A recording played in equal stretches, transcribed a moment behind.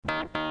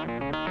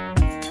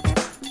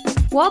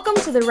Welcome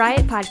to the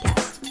Riot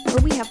Podcast,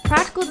 where we have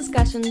practical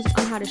discussions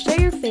on how to share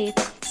your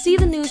faith, see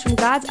the news from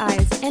God's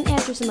eyes, and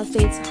answer some of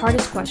faith's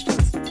hardest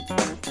questions.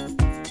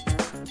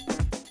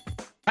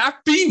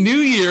 Happy New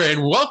Year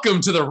and welcome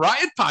to the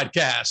Riot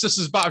Podcast. This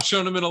is Bob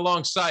Shoneman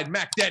alongside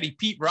Mac Daddy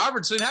Pete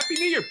Robertson. Happy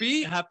New Year,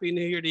 Pete. Happy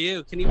New Year to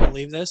you. Can you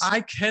believe this?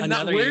 I cannot.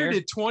 Another Where year?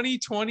 did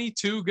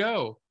 2022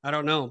 go? I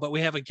don't know, but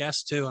we have a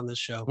guest too on this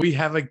show. We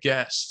have a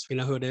guest. You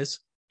know who it is?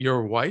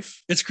 Your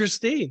wife? It's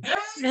Christine.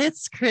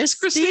 It's Christine.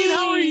 Christine,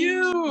 how are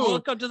you?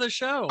 Welcome to the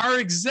show. Our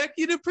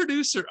executive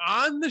producer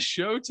on the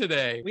show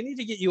today. We need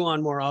to get you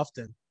on more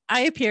often.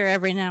 I appear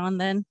every now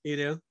and then. You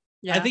do?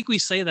 Yeah. I think we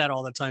say that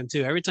all the time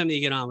too. Every time that you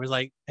get on, we're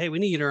like, hey, we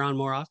need to get her on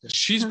more often.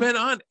 She's been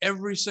on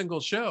every single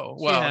show.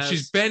 Well,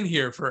 she's been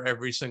here for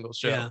every single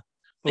show. Yeah. I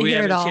But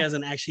hear it all. she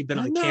hasn't actually been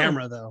I on know.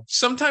 camera though.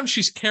 Sometimes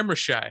she's camera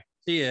shy.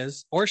 She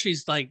is. Or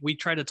she's like, we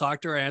try to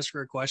talk to her, ask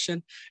her a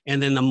question,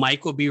 and then the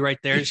mic will be right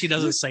there and she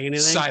doesn't say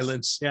anything.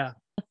 Silence. Yeah.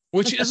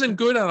 Which isn't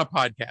good on a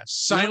podcast.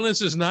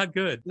 Silence is not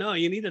good. No,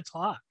 you need to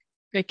talk.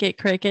 Cricket,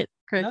 cricket,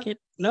 cricket.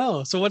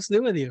 No. So what's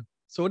new with you?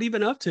 So what have you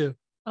been up to?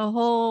 A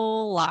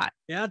whole lot.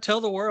 Yeah, tell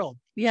the world.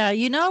 Yeah.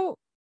 You know,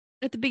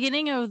 at the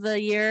beginning of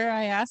the year,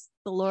 I asked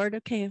the Lord,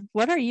 okay,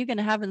 what are you going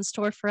to have in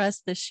store for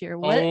us this year?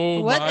 What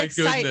my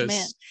excitement?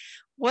 goodness.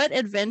 What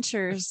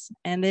adventures?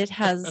 And it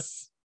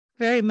has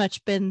very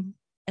much been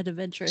an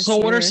adventurous So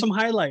what are year. some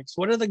highlights?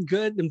 What are the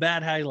good and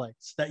bad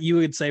highlights that you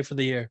would say for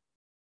the year?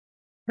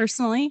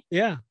 Personally?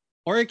 Yeah.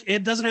 Or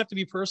it doesn't have to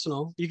be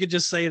personal. You could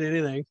just say it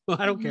anything.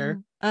 I don't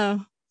care.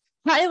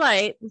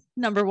 Highlight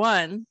number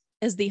one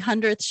is the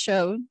 100th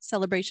show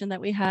celebration that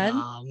we had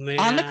Oh, man.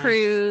 on the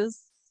cruise.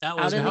 That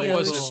out was in the That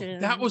was,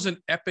 ocean. that was an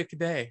epic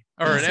day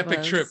or Yes, an it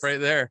epic trip was. right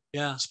there.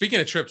 Yeah. Speaking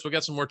of trips, we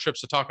got some more trips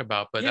to talk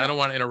about, but Yeah. I don't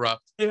want to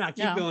interrupt. Yeah, keep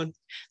Yeah. going.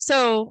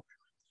 So,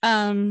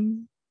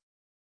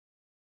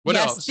 What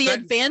yes, else? the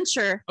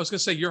adventure. I was going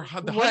to say the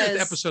 100th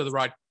was- episode of the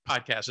Ride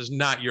Podcast is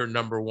not your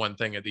number one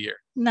thing of the year.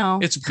 No,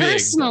 It's big, but-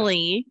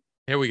 personally.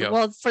 Here we go.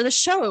 Well, for the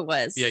show, it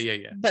was.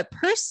 Yeah. But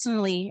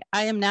personally,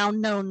 I am now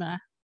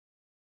Nona.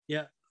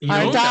 Yeah. Our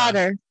Nona?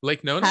 daughter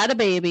Lake Nona? had a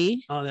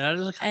baby, Oh, that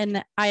is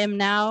and I am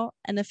now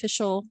an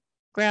official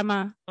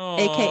grandma,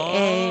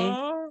 AKA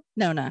Aw.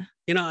 Nona.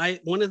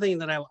 one of the things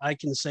that I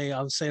can say,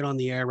 I'll say it on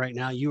the air right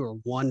now. You are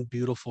one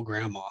beautiful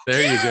grandma.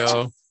 There you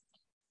go.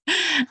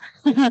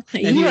 And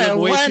You look are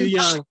way too one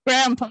young.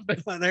 grandpa.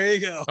 There you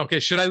go. Okay,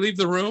 should I leave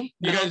the room?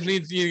 You No.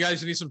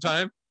 guys need some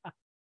time?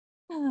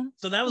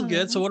 So that was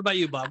good. So what about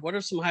you, Bob? What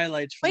are some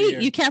highlights for the Wait,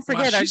 year? you can't Wow,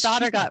 forget our she's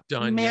daughter not got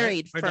done yet.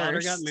 married Our first.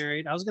 daughter got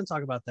married. I was going to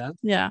talk about that.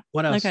 Yeah.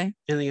 What else? Okay.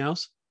 Anything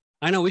else?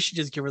 I know we should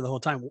just give her the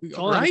whole time.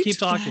 Go on, Right? keep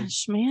talking.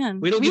 Gosh,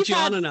 man. We don't We've get you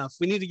had- on enough.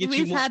 We need to get you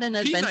We've more. had an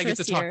Pete and I get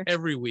to adventurous talk year.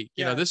 every week.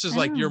 You know, Yeah. this is I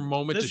like know. your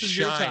moment This to is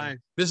your shine. time.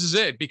 This is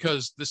it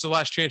because this is the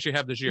last chance you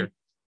have this year.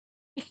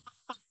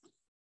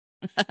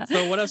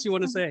 So what else you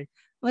want to say?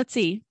 Let's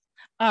see.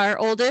 Our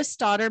oldest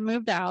daughter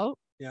moved out.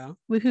 Yeah.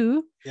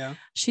 Woohoo. Yeah.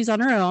 She's on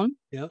her own.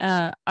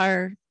 Yep.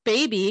 Our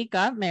baby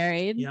got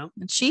married. Yep.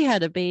 And she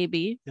had a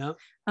baby. Yep.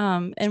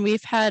 And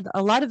we've had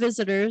a lot of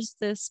visitors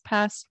this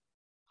past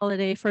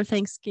holiday for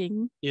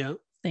Thanksgiving. Yeah.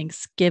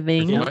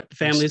 Thanksgiving. Yeah. Yeah. What?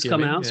 Families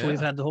come Thanksgiving, out, so yeah. we've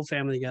had the whole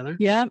family together.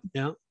 Yeah.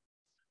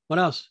 What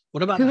else?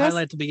 What about Who the else?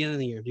 highlight at the beginning of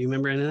the year? Do you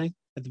remember anything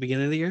at the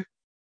beginning of the year?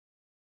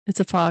 It's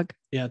a fog.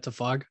 Yeah, it's a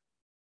fog.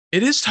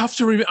 It is tough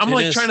to remember. I'm It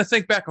like is. trying to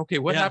think back. Okay,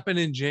 what Yeah. happened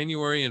in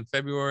January and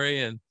February?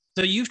 And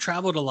So you've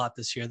traveled a lot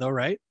this year, though,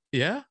 right?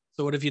 yeah.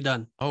 So what have you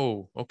done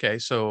Oh, okay.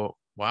 So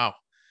wow.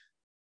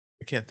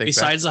 I can't think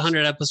besides the back.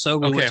 100 episode?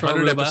 We Okay, went to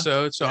 100 Aruba.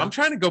 episodes. So Yeah. I'm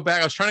trying to go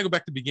back. I was trying to go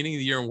back to the beginning of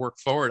the year and work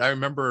forward. I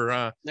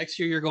remember Next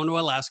year you're going to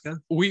Alaska.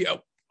 we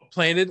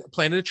planted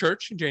a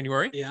church in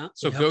January. Yeah.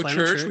 So we have Go Planet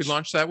Church. We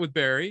launched that with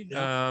Barry.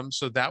 Yeah.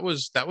 So that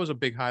was a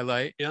big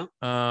highlight. Yeah.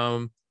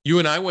 You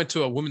and I went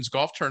to a women's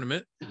golf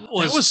tournament. That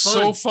That was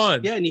so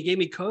fun. Yeah, and you gave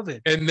me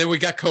COVID. And then we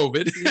got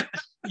COVID.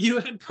 You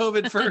had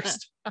COVID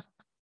first.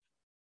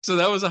 So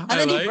that was a And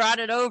then he highlight. brought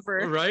it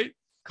over. Right?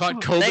 Caught Oh,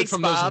 COVID thanks,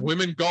 from Bob. those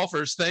women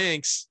golfers.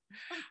 Thanks.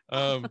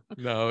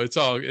 No, it's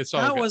all That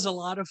good. was a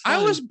lot of fun.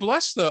 I was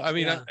blessed though. I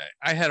mean, Yeah.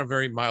 I had a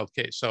very mild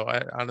case, so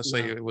I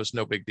honestly Yeah. it was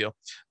no big deal.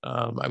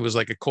 I was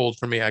like a cold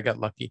for me. I got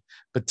lucky,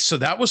 but so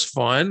that was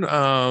fun.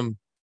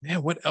 Yeah,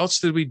 what else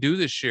did we do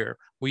this year?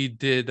 We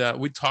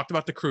talked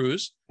about the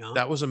cruise. Yeah.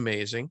 That was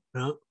amazing.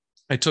 Yeah.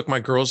 I took my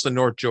girls to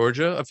North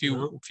Georgia a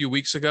few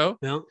weeks ago,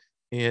 Yeah.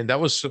 and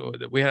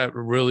we had a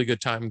really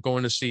good time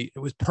going to see. It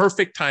was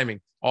perfect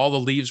timing. All the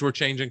leaves were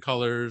changing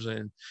colors,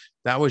 and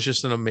that was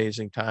just an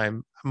amazing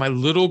time. My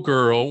little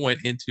girl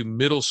went into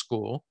middle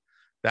school.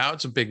 That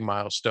was a big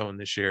milestone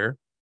this year,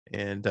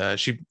 and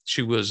she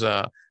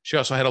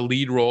also had a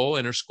lead role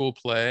in her school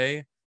play.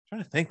 I'm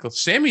trying to think.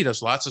 Sammy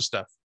does lots of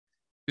stuff.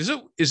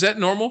 Is that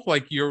normal?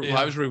 Like your Yeah.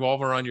 lives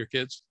revolve around your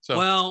kids? So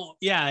Well,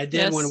 yeah, I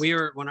did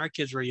Yes. when our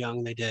kids were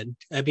young, they did.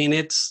 I mean,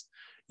 it's,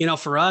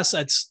 for us,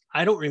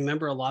 I don't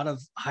remember a lot of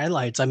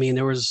highlights. I mean,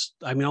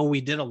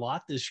 we did a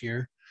lot this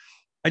year.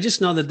 I just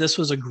know that this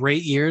was a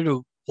great year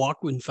to walk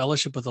in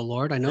fellowship with the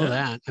Lord. I know Yeah.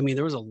 that. I mean,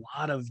 there was a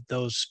lot of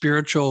those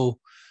spiritual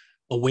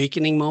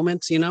awakening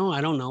moments. You know, I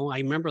don't know. I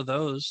remember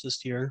those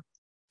this year.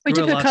 We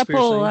Grew took a a lot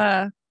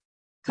couple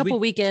spiritually.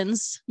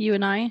 weekends, you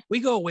and I. We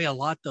go away a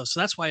lot though,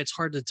 so that's why it's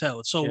hard to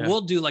tell. So Yeah.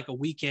 we'll do like a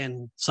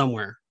weekend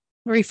somewhere.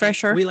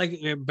 Refresher. We like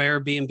Bear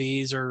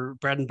B&Bs or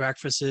bread and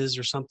breakfasts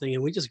or something,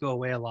 and we just go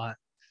away a lot.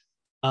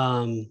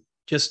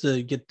 Just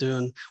to get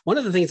doing. One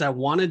of the things I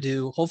want to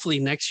do, hopefully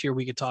next year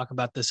we could talk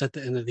about this at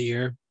the end of the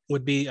year,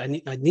 would be I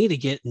need to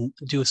get and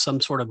do some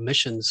sort of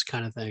missions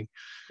kind of thing.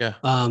 Yeah.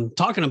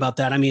 Talking about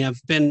that, I mean,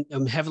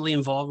 I'm heavily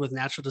involved with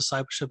Natural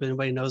Discipleship.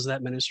 Anybody knows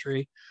that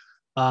ministry?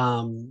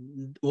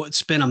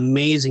 It's been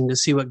amazing to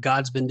see what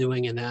God's been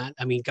doing in that.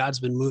 I mean, God's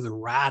been moving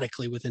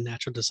radically within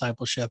Natural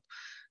Discipleship.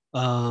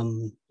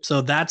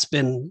 So that's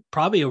been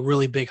probably a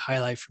really big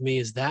highlight for me,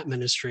 is that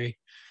ministry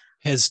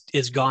has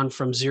gone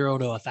from 0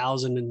 to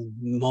 1,000 in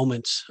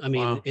moments. I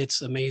mean, Wow.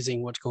 It's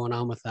amazing what's going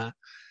on with that.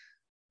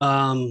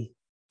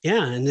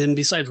 Yeah. And then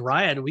besides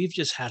Riot, we've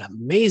just had an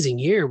amazing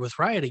year with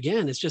Riot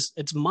again.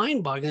 It's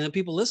mind boggling that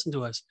people listen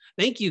to us.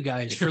 Thank you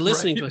guys for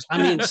listening to us.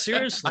 I mean,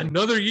 seriously.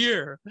 Another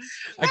year.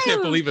 I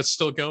can't believe it's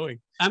still going.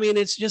 I mean,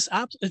 it's just,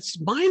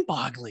 it's mind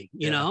boggling,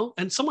 you Yeah. know?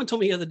 And someone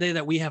told me the other day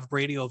that we have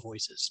radio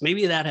voices.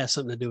 Maybe that has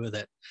something to do with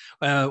it.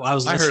 I I heard I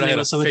listening had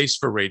to a someone. face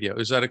for radio.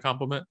 Is that a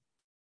compliment?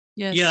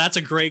 Yes. Yeah, that's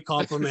a great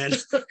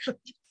compliment.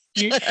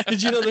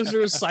 Did you know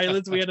there was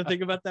silence? We had to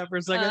think about that for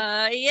a second.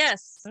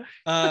 Yes.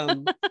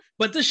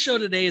 But this show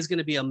today is going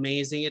to be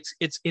amazing.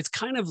 It's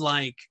kind of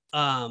like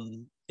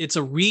it's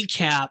a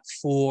recap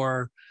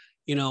for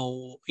you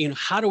know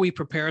how do we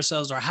prepare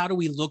ourselves, or how do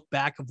we look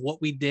back of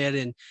what we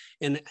did,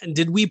 and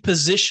did we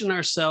position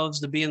ourselves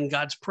to be in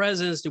God's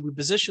presence? Did we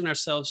position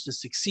ourselves to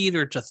succeed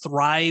or to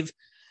thrive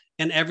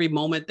in every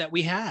moment that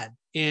we had?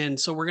 And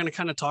so we're going to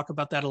kind of talk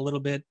about that a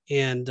little bit.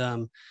 And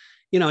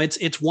you know,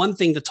 it's one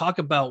thing to talk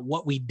about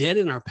what we did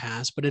in our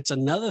past, but it's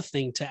another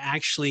thing to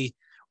actually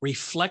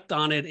reflect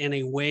on it in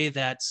a way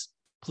that's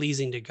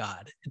pleasing to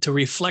God, to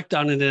reflect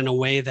on it in a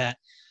way that,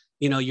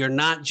 you know, you're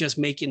not just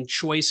making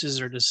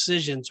choices or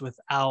decisions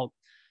without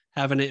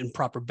having it in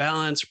proper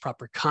balance,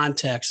 proper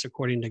context,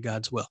 according to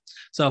God's will.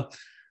 So, all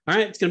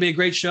right, it's going to be a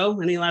great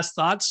show. Any last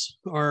thoughts?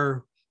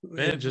 Or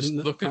Man, just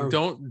looking.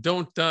 Don't.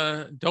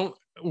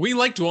 We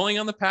like dwelling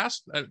on the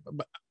past.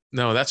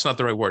 No, that's not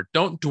the right word.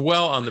 Don't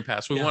dwell on the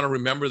past. We want to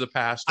remember the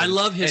past. I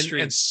love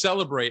history and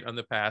celebrate on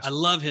the past. I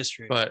love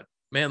history. But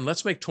man,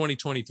 let's make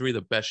 2023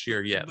 the best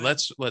year yet.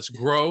 Let's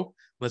grow.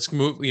 Let's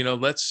move. You know,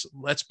 let's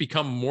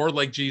become more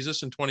like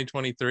Jesus in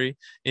 2023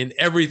 in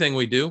everything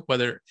we do.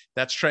 Whether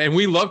that's and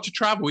we love to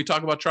travel. We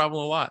talk about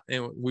travel a lot,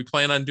 and we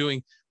plan on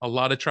doing a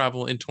lot of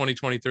travel in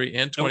 2023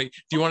 and 20. Do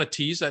you want to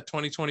tease that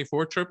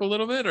 2024 trip a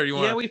little bit, or you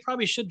want? Yeah, we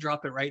probably should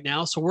drop it right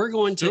now. So we're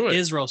going to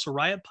Israel. So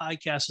Riot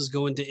Podcast is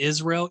going to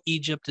Israel,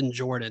 Egypt, and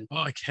Jordan. Oh,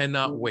 I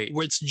cannot wait.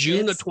 It's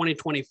June of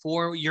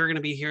 2024. You're going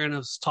to be hearing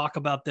us talk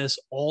about this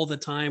all the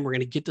time. We're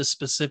going to get to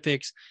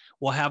specifics.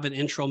 We'll have an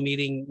intro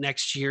meeting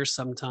next year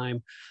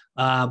sometime.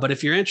 But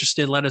if you're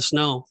interested, let us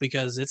know,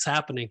 because it's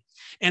happening.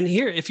 And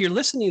here, if you're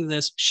listening to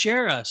this,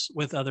 share us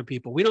with other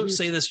people. We don't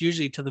say this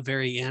usually to the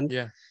very end.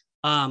 Yeah.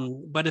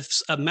 But if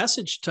a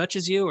message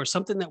touches you, or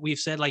something that we've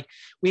said, like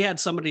we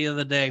had somebody the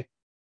other day,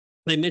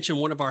 they mentioned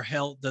one of our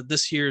hell, that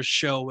this year's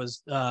show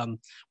was,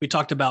 we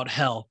talked about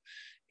hell.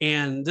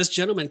 And this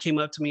gentleman came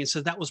up to me and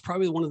said that was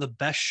probably one of the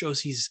best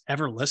shows he's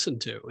ever listened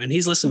to. And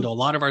he's listened to a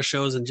lot of our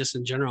shows and just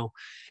in general.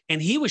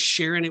 And he was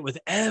sharing it with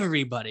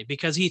everybody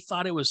because he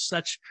thought it was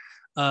such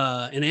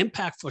an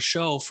impactful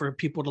show for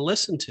people to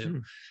listen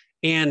to.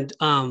 And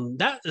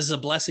that is a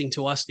blessing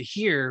to us to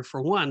hear,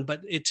 for one, but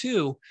it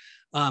too,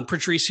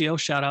 Patricio,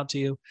 shout out to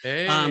you.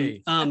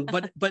 Hey.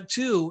 But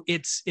two,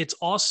 it's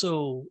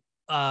also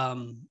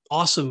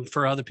awesome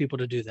for other people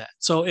to do that.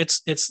 So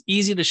it's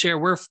easy to share.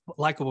 We're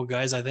likable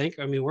guys, I think.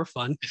 I mean, we're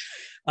fun.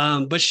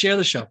 But share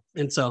the show.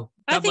 And so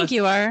I think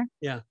you are.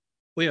 Yeah,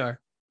 we are.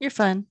 You're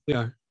fun. We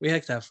are. We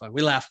like to have fun.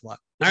 We laugh a lot.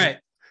 All right.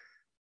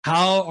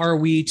 How are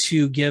we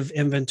to give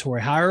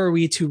inventory? How are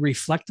we to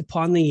reflect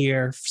upon the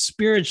year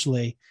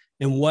spiritually?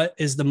 And what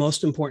is the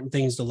most important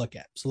things to look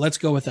at? So let's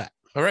go with that.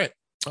 All right.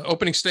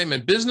 Opening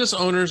statement. Business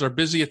owners are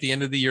busy at the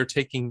end of the year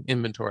taking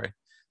inventory.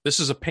 This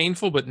is a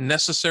painful but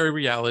necessary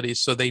reality,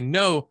 so they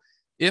know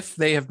if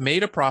they have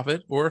made a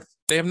profit or if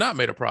they have not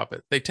made a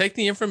profit. They take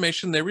the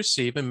information they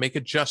receive and make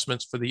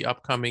adjustments for the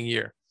upcoming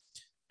year.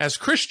 As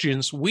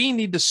Christians, we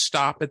need to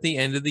stop at the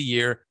end of the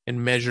year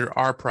and measure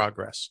our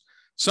progress.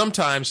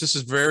 Sometimes this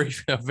is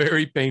a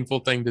very painful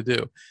thing to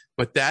do,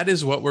 but that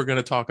is what we're going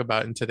to talk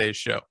about in today's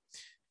show.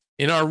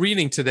 In our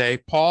reading today,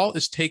 Paul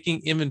is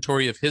taking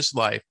inventory of his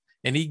life,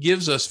 and he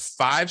gives us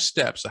 5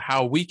 steps of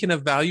how we can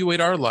evaluate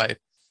our life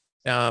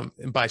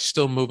by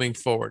still moving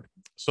forward.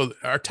 So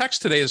our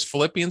text today is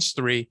Philippians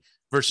 3,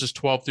 verses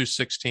 12 through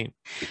 16.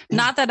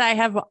 Not that I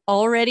have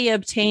already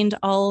obtained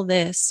all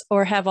this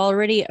or have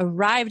already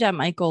arrived at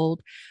my goal,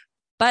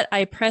 but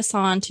I press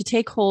on to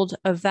take hold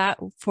of that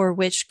for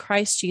which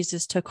Christ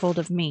Jesus took hold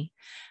of me.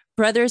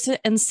 Brothers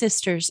and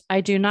sisters,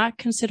 I do not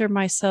consider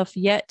myself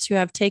yet to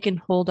have taken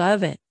hold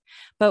of it,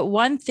 but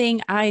one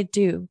thing I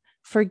do,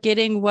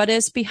 forgetting what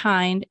is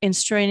behind and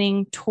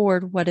straining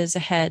toward what is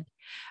ahead.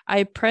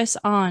 I press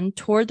on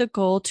toward the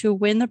goal to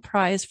win the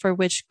prize for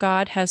which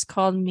God has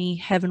called me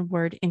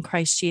heavenward in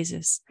Christ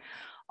Jesus.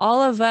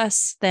 All of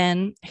us,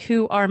 then,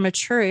 who are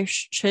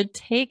maturish, should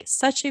take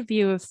such a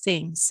view of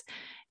things.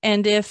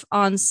 And if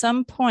on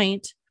some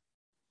point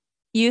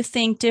you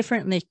think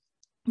differently,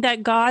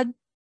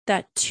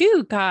 that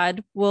too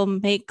God will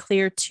make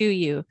clear to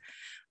you.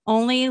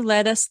 Only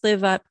let us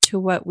live up to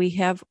what we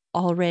have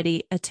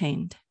already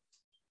attained.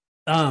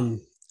 I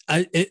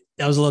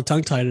was a little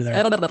tongue tied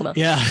there.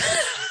 Yeah.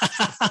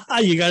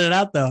 You got it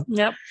out though.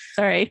 Yep.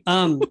 Sorry.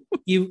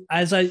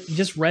 As I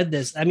just read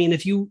this, I mean,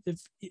 if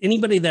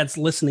anybody that's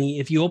listening,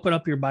 if you open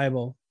up your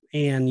Bible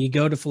and you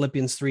go to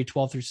Philippians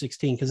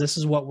 3:12-16, because this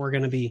is what we're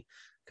going to be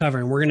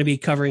covering. We're going to be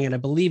covering it, I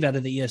believe, out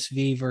of the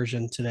ESV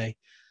version today.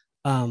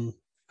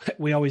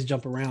 We always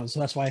jump around, so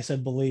that's why I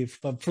said believe.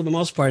 But for the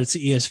most part, it's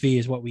the ESV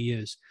is what we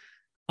use.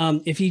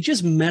 If you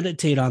just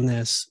meditate on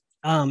this,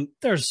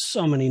 there's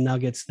so many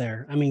nuggets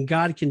there. I mean,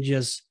 God can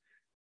just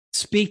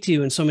speak to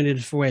you in so many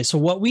different ways. So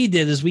what we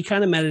did is we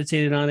kind of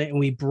meditated on it and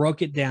we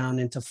broke it down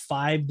into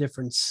 5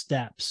 different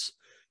steps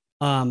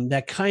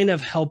that kind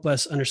of help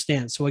us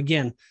understand. So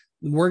again,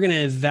 we're going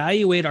to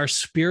evaluate our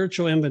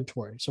spiritual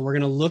inventory. So we're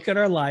going to look at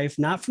our life,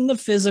 not from the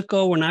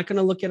physical. We're not going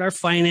to look at our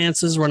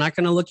finances. We're not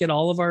going to look at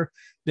all of our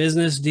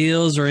business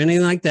deals or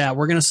anything like that.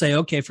 We're going to say,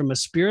 okay, from a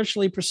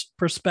spiritually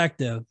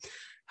perspective,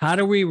 how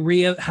do we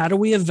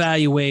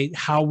evaluate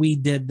how we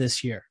did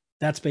this year?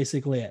 That's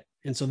basically it.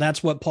 And so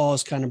that's what Paul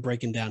is kind of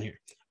breaking down here.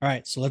 All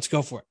right, so let's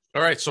go for it.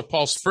 All right, so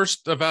Paul's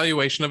first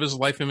evaluation of his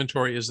life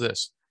inventory is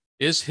this: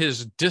 is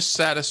his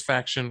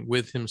dissatisfaction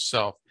with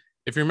himself.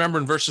 If you remember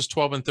in verses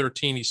 12 and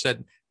 13, he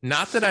said,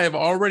 not that I have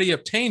already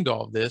obtained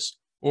all this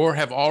or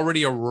have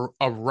already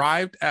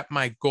arrived at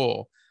my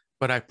goal,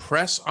 but I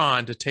press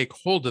on to take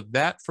hold of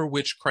that for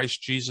which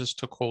Christ Jesus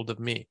took hold of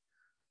me.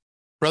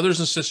 Brothers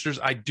and sisters,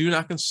 I do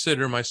not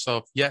consider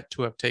myself yet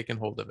to have taken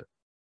hold of it.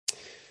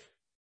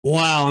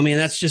 Wow. I mean,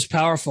 that's just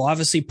powerful.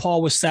 Obviously,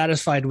 Paul was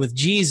satisfied with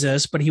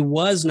Jesus, but he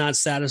was not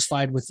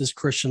satisfied with his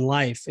Christian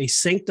life. A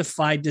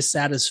sanctified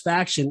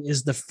dissatisfaction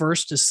is the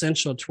first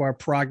essential to our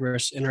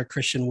progress in our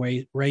Christian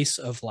race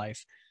of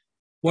life.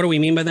 What do we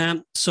mean by that?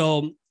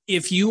 So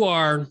if you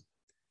are,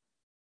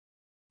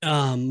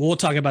 we'll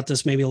talk about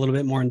this maybe a little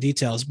bit more in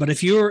details, but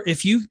if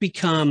you've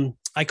become,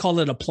 I call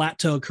it a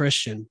plateau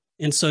Christian.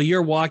 And so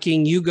you're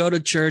walking, you go to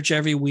church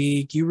every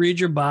week, you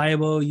read your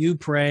Bible, you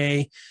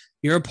pray,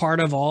 you're a part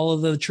of all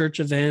of the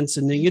church events,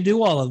 and then you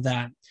do all of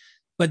that.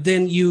 But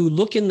then you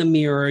look in the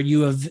mirror,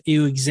 you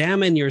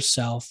examine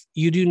yourself.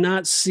 You do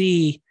not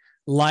see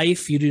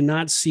life. You do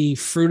not see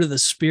fruit of the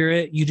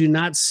Spirit. You do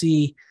not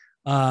see,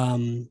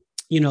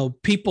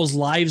 people's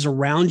lives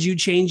around you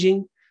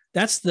changing.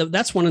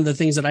 That's one of the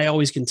things that I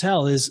always can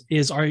tell is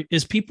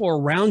people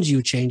around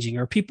you changing?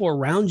 Are people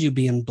around you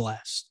being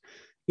blessed?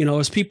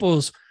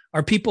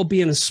 Are people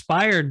being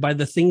inspired by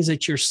the things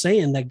that you're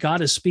saying that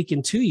God is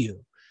speaking to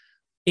you?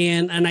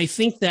 And I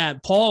think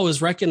that Paul was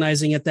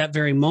recognizing at that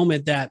very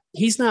moment that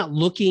he's not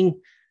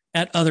looking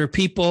at other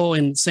people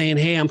and saying,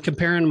 hey, I'm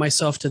comparing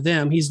myself to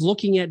them. He's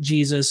looking at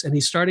Jesus and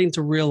he's starting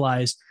to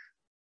realize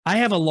I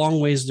have a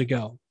long ways to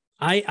go.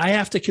 I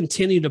have to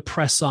continue to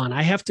press on.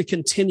 I have to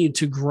continue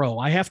to grow.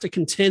 I have to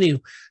continue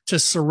to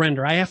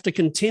surrender. I have to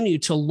continue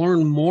to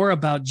learn more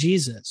about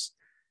Jesus.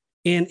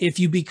 And if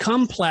you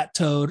become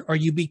plateaued or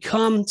you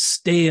become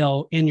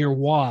stale in your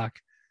walk,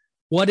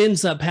 what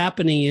ends up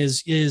happening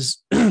is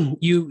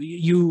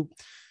you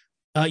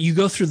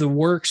go through the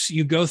works,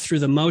 you go through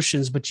the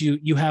motions, but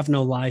you have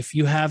no life.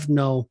 There's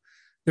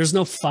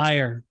no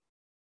fire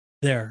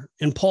there.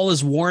 And Paul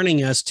is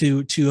warning us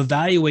to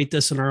evaluate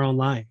this in our own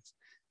life.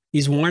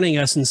 He's warning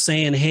us and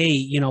saying,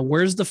 hey,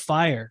 where's the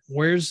fire?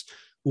 Where's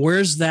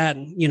that,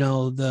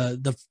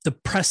 the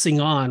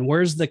pressing on?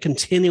 Where's the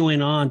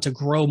continuing on to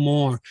grow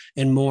more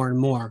and more and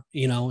more,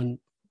 and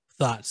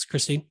thoughts,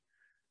 Christine?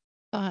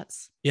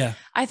 Thoughts. Yeah.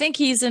 I think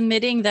he's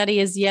admitting that he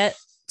is yet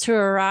to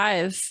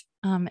arrive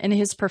in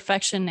his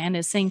perfection and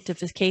his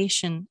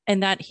sanctification,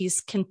 and that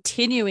he's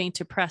continuing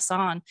to press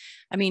on.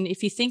 I mean,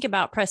 if you think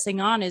about pressing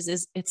on, it's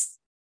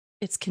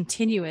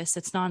continuous,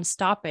 it's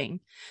non-stopping.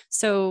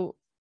 So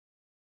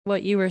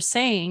what you were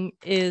saying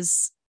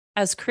is,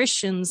 as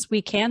Christians,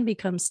 we can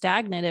become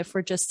stagnant if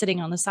we're just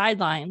sitting on the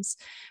sidelines.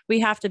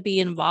 We have to be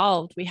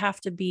involved. We have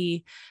to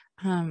be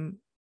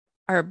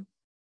our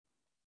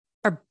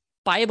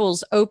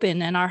Bibles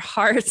open and our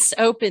hearts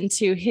open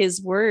to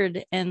his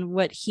word and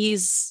what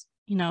he's,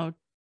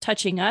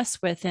 touching us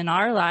with in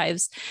our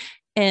lives,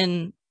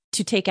 and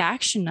to take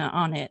action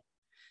on it.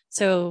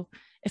 So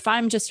if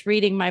I'm just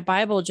reading my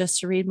Bible just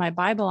to read my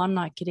Bible, I'm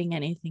not getting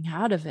anything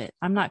out of it.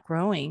 I'm not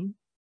growing.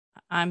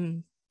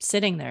 I'm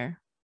sitting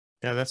there.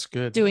 Yeah, that's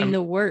good. Doing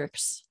the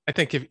works. I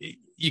think if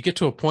you get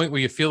to a point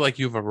where you feel like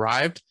you've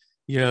arrived,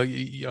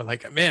 you're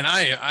like, man,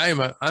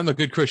 I'm a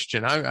good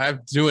Christian. I'm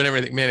doing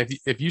everything, man.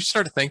 If you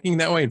start thinking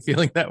that way and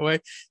feeling that way,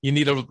 you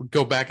need to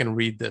go back and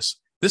read this.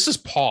 This is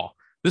Paul.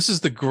 This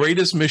is the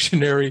greatest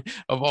missionary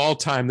of all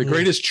time, the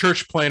greatest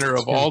church planner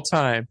of all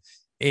time.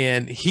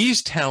 And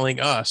he's telling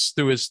us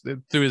through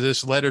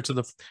this letter to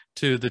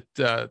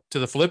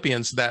the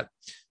Philippians that,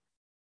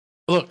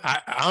 look,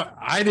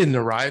 I didn't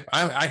arrive.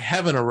 I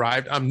haven't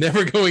arrived. I'm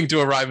never going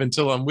to arrive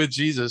until I'm with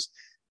Jesus.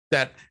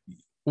 That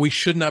we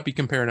should not be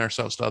comparing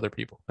ourselves to other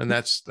people, and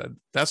that's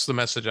the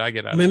message I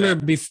get out of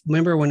that.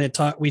 Remember when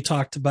we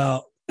talked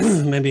about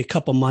maybe a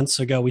couple months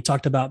ago, we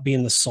talked about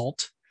being the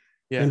salt.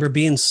 Yeah. Remember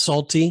being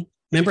salty?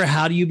 Remember,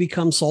 how do you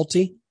become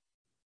salty?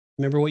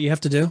 Remember what you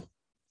have to do?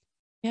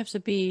 You have to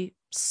be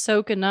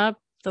soaking up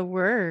the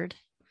word.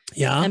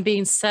 Yeah. And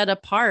being set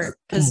apart,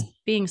 because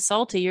being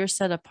salty, you're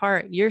set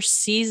apart. You're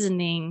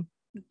seasoning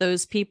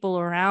those people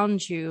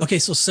around you. Okay.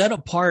 So set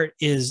apart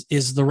is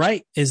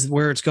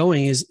where it's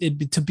going,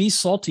 to be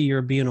salty,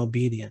 you're being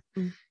obedient.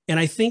 And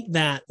I think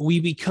that we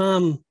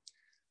become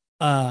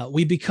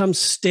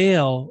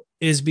stale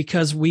is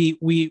because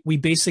we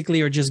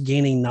basically are just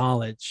gaining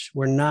knowledge.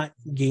 We're not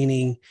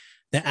gaining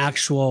the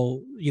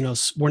actual,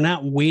 we're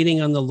not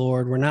waiting on the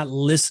Lord. We're not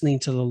listening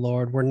to the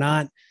Lord. We're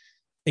not,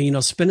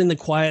 spending the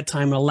quiet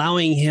time,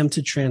 allowing him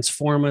to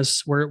transform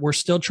us. We're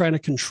still trying to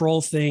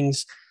control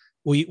things.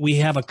 We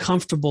have a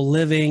comfortable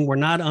living. We're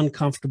not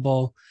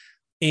uncomfortable.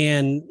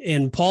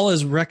 And Paul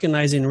is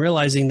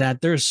realizing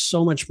that there's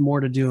so much more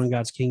to do in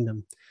God's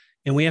kingdom,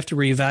 and we have to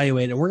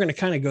reevaluate. And we're going to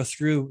kind of go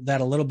through that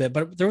a little bit.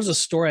 But there was a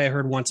story I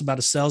heard once about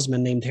a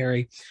salesman named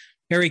Harry.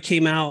 Harry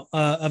came out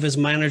of his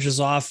manager's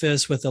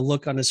office with a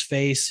look on his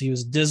face. He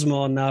was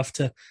dismal enough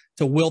to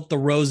wilt the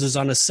roses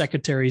on his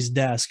secretary's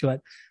desk.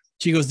 But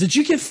she goes, "Did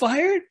you get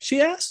fired?"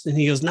 she asked. And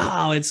he goes,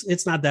 "No,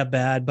 it's not that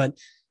bad. But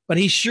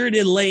he sure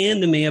did lay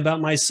into me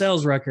about my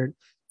sales record.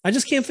 I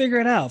just can't figure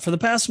it out. For the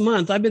past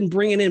month, I've been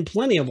bringing in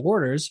plenty of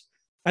orders.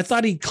 I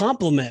thought he'd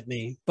compliment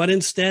me, but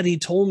instead he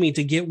told me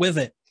to get with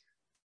it."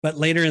 But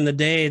later in the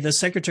day, the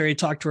secretary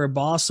talked to her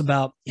boss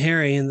about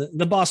Harry, and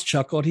the boss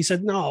chuckled. He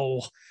said,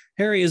 "No,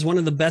 Harry is one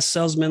of the best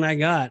salesmen I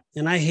got,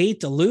 and I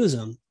hate to lose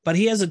him, but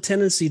he has a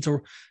tendency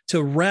to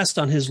rest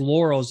on his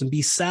laurels and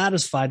be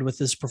satisfied with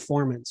his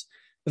performance.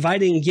 If I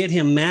didn't get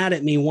him mad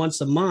at me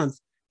once a month,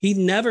 he'd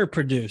never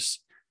produce."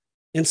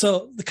 And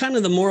so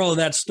the moral of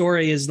that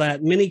story is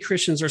that many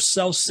Christians are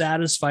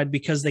self-satisfied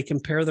because they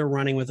compare their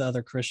running with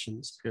other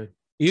Christians. Good.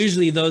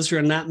 Usually those who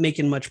are not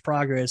making much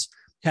progress.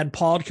 Had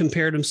Paul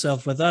compared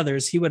himself with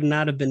others, he would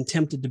not have been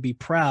tempted to be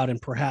proud and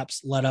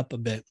perhaps let up a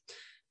bit.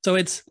 So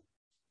as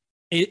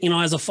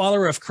a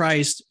follower of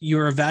Christ,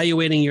 you're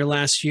evaluating your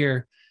last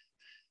year.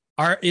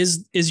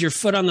 Is your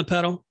foot on the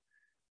pedal?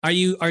 Are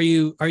you,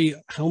 I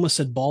almost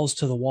said balls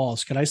to the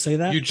walls. Could I say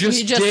that? You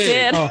just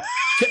did. Oh.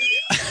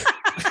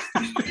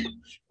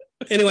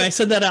 Anyway, I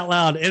said that out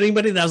loud.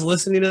 Anybody that was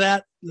listening to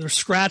that,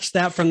 scratch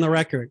that from the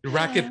record.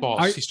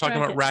 Racquetballs. He's talking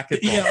about racquetballs.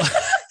 Yeah.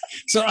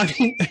 So are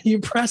you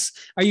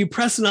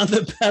pressing on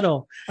the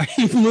pedal? Are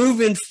you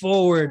moving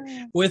forward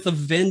with a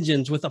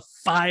vengeance, with a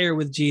fire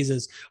with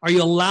Jesus? Are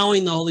you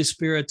allowing the Holy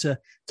Spirit to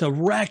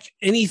wreck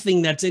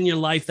anything that's in your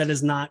life that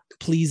is not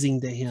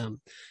pleasing to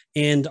him?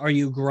 And are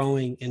you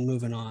growing and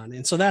moving on?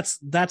 And so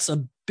that's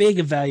a big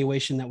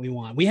evaluation that we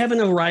want. We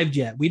haven't arrived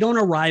yet. We don't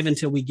arrive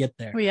until we get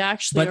there. We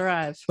actually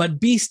arrive. But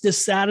be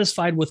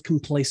dissatisfied with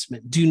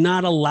complacement. Do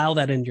not allow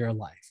that into your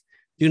life.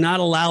 Do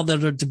not allow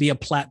there to be a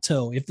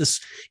plateau.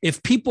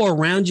 If people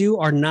around you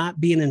are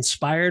not being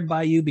inspired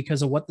by you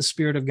because of what the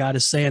Spirit of God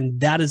is saying,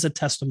 that is a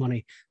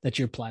testimony that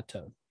you're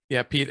plateaued.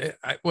 Yeah, Pete,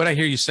 what I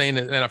hear you saying,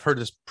 and I've heard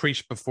this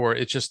preached before,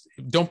 it's just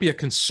don't be a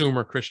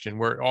consumer Christian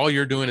where all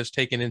you're doing is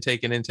taking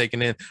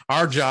in.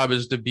 Our job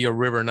is to be a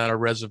river, not a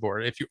reservoir.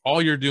 If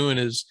all you're doing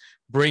is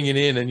bringing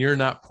in and you're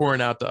not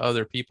pouring out to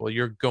other people,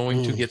 you're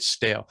going to get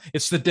stale.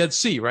 It's the Dead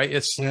Sea, right?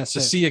 It's the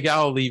Sea of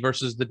Galilee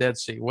versus the Dead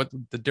Sea. What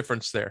the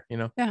difference there,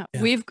 Yeah.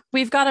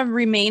 We've got to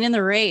remain in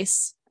the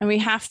race, and we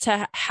have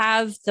to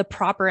have the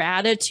proper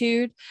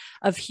attitude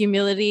of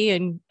humility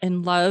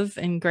and love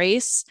and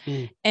grace,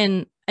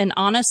 and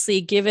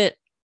honestly give it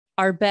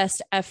our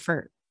best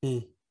effort.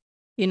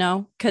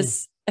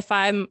 Because if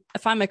I'm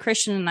a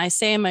Christian and I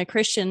say I'm a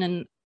Christian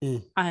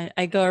and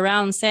I go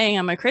around saying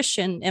I'm a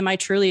Christian, am I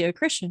truly a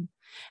Christian?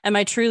 Am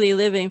I truly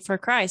living for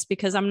Christ?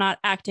 Because I'm not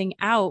acting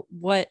out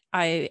what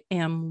I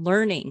am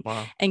learning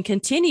and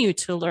continue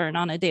to learn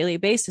on a daily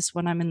basis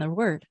when I'm in the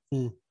Word.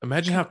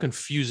 Imagine how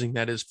confusing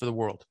that is for the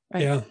world.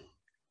 Right? Yeah.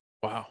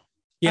 Wow.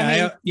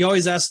 Yeah. You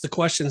always ask the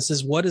question, it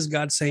says, what is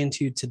God saying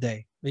to you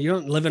today? You're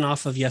not living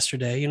off of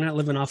yesterday. You're not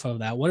living off of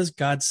that. What is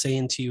God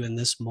saying to you in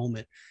this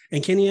moment?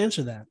 And can you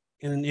answer that?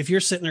 And if you're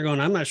sitting there going,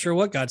 I'm not sure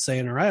what God's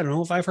saying, or I don't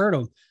know if I've heard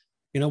him,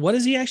 what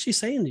is he actually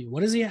saying to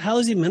you? How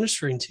is he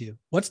ministering to you?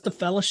 What's the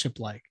fellowship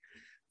like?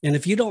 And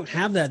if you don't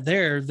have that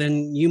there,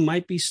 then you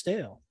might be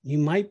stale. You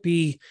might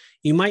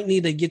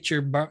need to get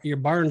your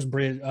barns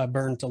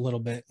burnt a little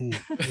bit, and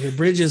your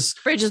bridges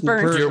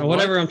burnt, or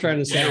whatever I'm trying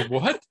to say.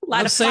 What?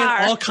 I'm saying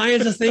all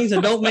kinds of things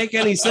that don't make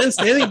any sense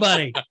to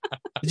anybody.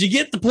 Did you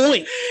get the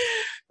point?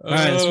 All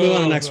right, let's move on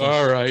to the next one.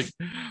 All right.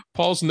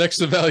 Paul's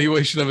next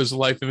evaluation of his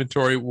life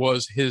inventory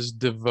was his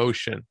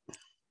devotion.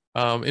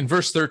 In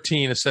verse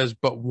 13, it says,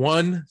 "But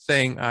one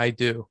thing I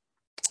do."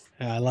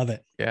 Yeah, I love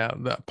it. Yeah,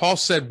 Paul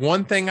said,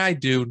 "One thing I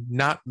do,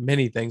 not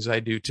many things I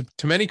do."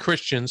 To many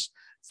Christians,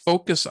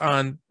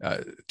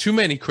 too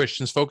many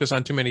Christians focus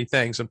on too many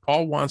things, and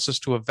Paul wants us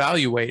to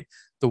evaluate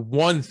the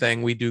one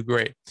thing we do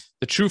great.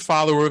 The true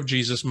follower of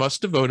Jesus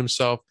must devote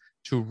himself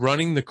to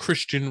running the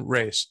Christian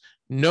race.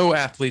 No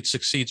athlete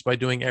succeeds by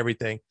doing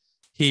everything.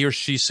 He or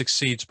she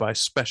succeeds by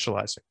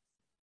specializing.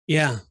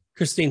 Yeah.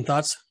 Christine,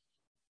 thoughts?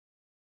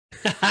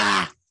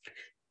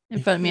 You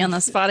put me on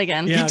the spot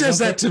again. Yeah, he does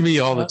that to me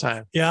all the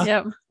time. Yeah.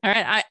 Yep. All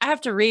right. I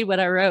have to read what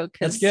I wrote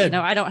That's because good.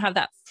 I don't have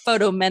that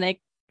photogenic.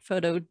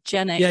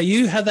 Yeah,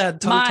 you have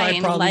that tongue tie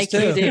Mind problems like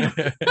too. you do.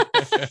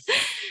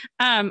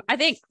 I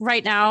think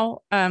right now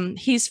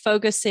he's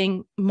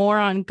focusing more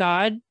on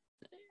God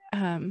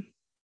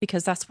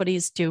because that's what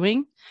he's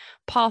doing.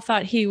 Paul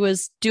thought he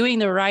was doing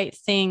the right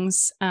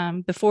things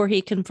before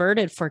he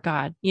converted for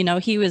God.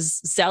 He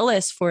was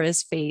zealous for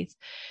his faith.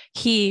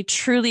 He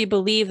truly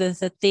believed that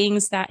the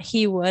things that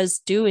he was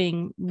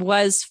doing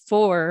was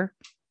for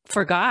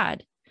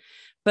God.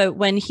 But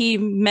when he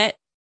met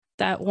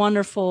that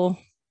wonderful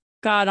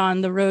God on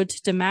the road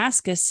to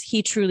Damascus,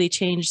 he truly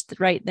changed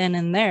right then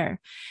and there.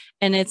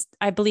 And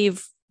I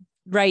believe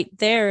right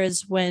there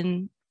is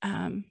when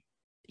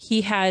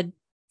he had,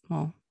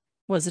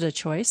 was it a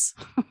choice?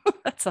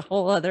 That's a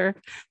whole other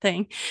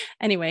thing.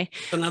 Anyway.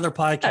 Another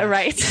podcast.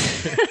 Right.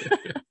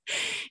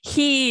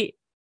 He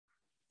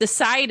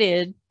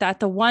decided that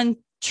the one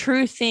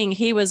true thing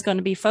he was going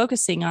to be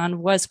focusing on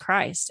was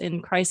Christ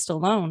and Christ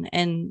alone.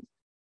 And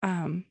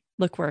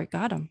look where it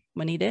got him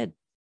when he did.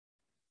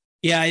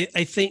 Yeah,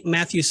 I think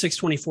Matthew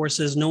 6:24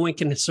 says, "No one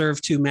can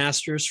serve two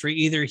masters, for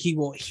either he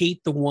will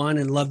hate the one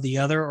and love the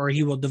other, or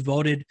he will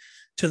devoted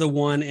to the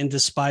one and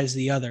despise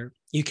the other.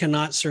 You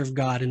cannot serve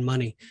God and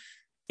money."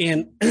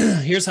 And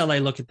here's how I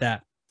look at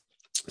that.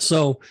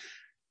 So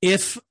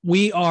if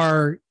we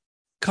are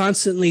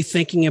constantly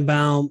thinking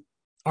about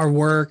our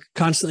work,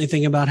 constantly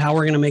thinking about how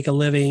we're going to make a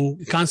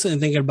living, constantly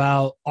thinking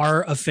about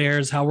our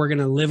affairs, how we're going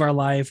to live our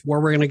life,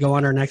 where we're going to go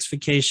on our next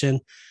vacation,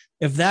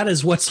 if that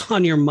is what's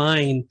on your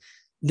mind,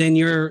 then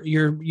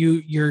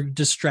you're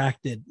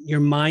distracted. Your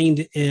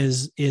mind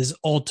is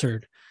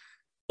altered.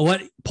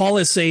 What Paul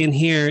is saying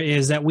here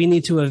is that we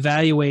need to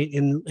evaluate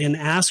and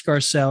ask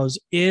ourselves,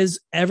 is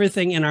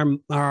everything in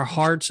our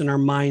hearts and our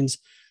minds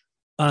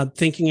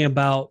thinking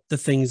about the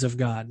things of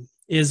God?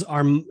 Is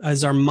our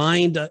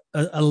mind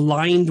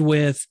aligned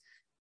with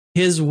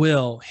his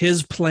will,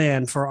 his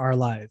plan for our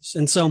lives?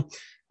 And so,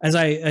 as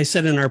I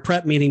said in our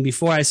prep meeting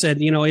before, I said,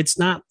 it's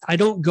not, I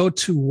don't go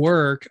to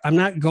work. I'm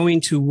not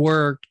going to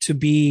work to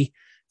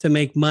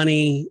make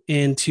money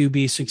and to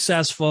be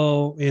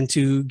successful and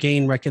to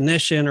gain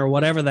recognition or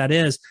whatever that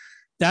is.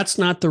 That's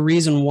not the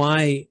reason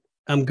why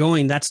I'm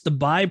going. That's the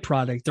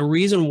byproduct. The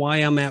reason why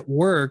I'm at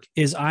work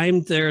is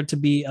I'm there to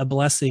be a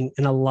blessing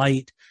and a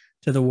light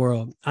to the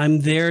world.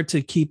 I'm there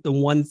to keep the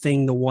one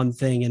thing,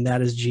 and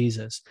that is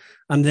Jesus.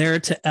 I'm there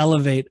to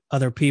elevate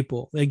other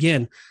people.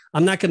 Again,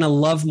 I'm not going to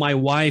love my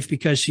wife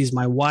because she's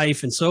my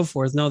wife and so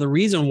forth. No, the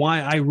reason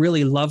why I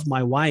really love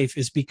my wife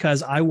is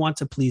because I want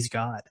to please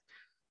God.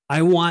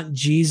 I want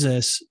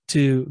Jesus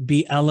to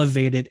be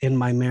elevated in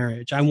my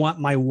marriage. I want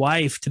my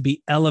wife to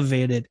be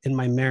elevated in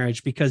my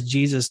marriage because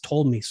Jesus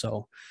told me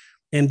so.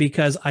 And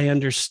because I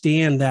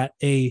understand that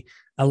a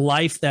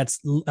life that's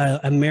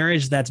a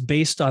marriage that's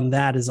based on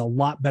that is a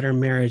lot better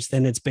marriage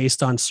than it's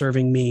based on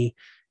serving me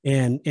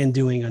and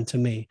doing unto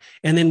me.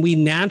 And then we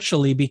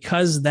naturally,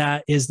 because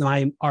that is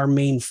our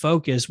main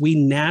focus, we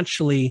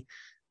naturally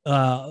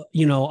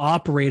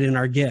operate in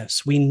our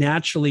gifts. We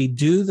naturally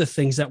do the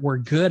things that we're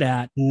good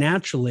at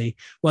naturally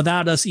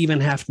without us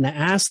even having to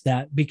ask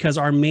that, because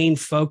our main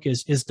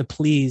focus is to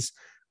please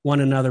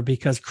one another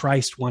because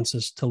Christ wants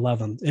us to love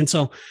him. And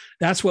so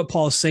that's what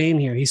Paul is saying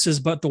here. He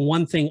says, but the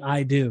one thing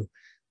I do.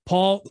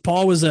 Paul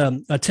was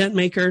a tent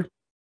maker.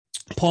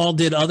 Paul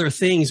did other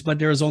things, but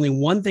there was only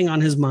one thing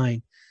on his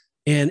mind,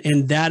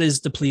 and that is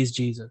to please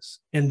Jesus.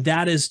 And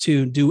that is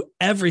to do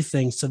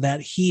everything so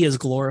that he is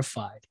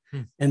glorified.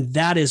 And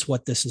that is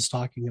what this is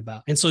talking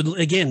about. And so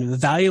again,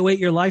 evaluate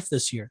your life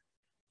this year.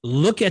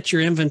 Look at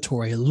your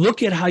inventory.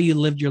 Look at how you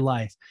lived your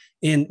life.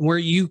 And were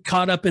you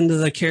caught up into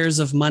the cares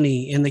of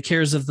money and the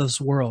cares of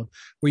this world?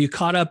 Were you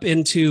caught up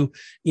into,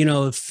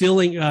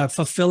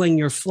 fulfilling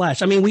your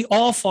flesh? I mean, we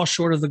all fall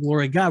short of the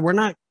glory of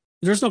God.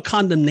 There's no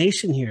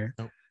condemnation here.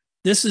 Nope.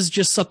 This is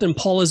just something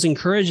Paul is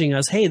encouraging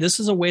us. Hey, this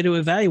is a way to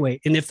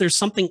evaluate. And if there's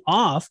something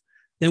off,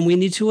 then we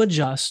need to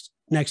adjust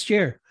next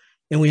year.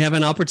 And we have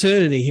an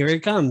opportunity. Here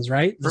it comes,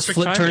 right?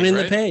 Turning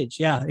the page.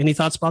 Yeah. Any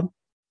thoughts, Bob?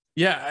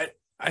 Yeah,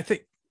 I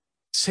think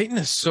Satan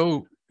is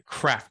so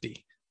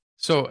crafty.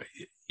 So,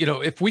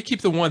 if we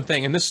keep the one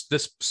thing, and this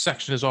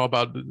section is all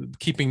about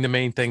keeping the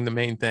main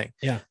thing.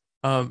 Yeah.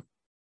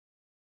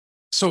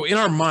 So in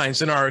our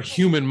minds, in our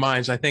human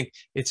minds, I think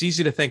it's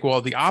easy to think, well,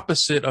 the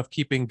opposite of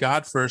keeping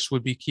God first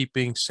would be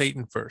keeping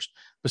Satan first.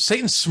 But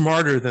Satan's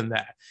smarter than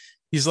that.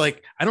 He's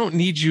like, I don't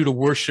need you to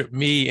worship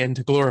me and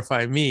to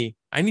glorify me.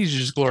 I need you to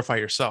just glorify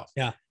yourself.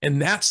 Yeah.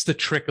 And that's the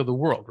trick of the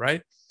world,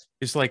 right?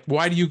 It's like,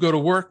 why do you go to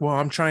work? Well,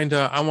 I want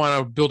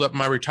to build up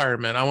my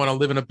retirement. I want to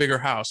live in a bigger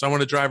house. I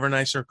want to drive a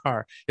nicer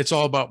car. It's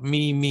all about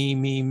me, me,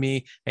 me,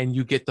 me. And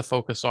you get the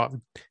focus off.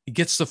 It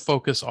gets the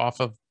focus off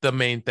of the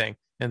main thing,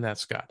 and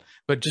that's God.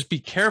 But just be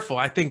careful.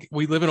 I think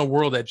we live in a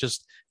world that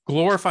just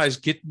glorifies,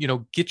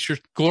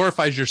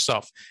 glorifies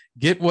yourself.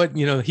 Get what,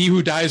 he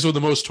who dies with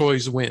the most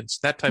toys wins,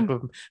 that type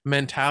of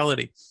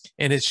mentality.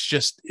 And it's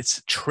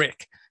a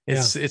trick.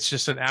 It's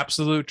just an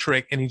absolute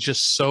trick. And he's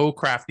just so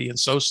crafty and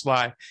so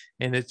sly.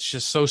 And it's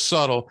just so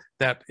subtle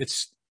that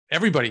it's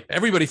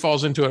everybody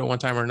falls into it at one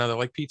time or another.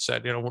 Like Pete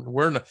said,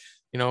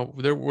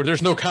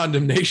 there's no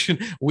condemnation.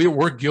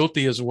 We're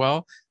guilty as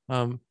well.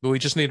 But we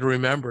just need to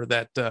remember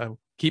that,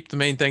 keep the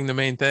main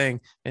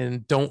thing,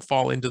 and don't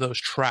fall into those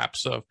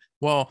traps of,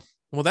 well,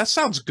 that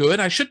sounds good.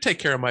 I should take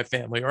care of my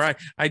family, or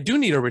I do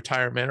need a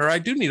retirement, or I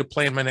do need to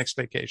plan my next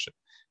vacation.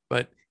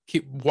 But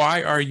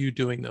why are you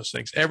doing those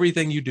things?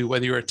 Everything you do,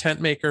 whether you're a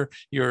tent maker,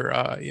 you're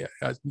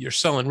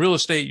selling real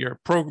estate,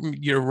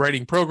 you're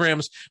writing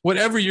programs,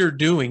 whatever you're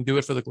doing, do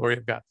it for the glory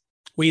of God.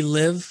 We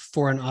live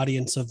for an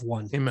audience of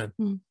one. Amen.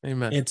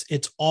 Amen.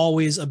 It's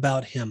always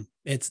about him.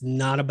 It's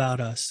not about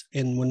us.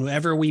 And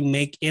whenever we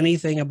make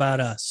anything about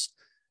us,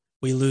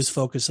 we lose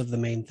focus of the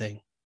main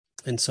thing.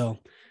 And so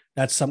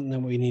that's something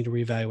that we need to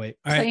reevaluate.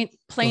 All right.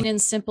 Plain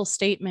and simple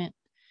statement.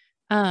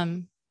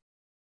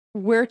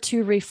 We're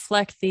to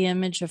reflect the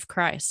image of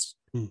Christ.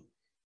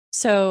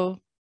 So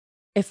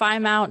if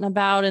I'm out and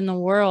about in the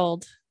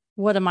world,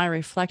 what am I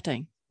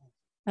reflecting?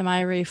 Am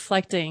I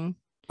reflecting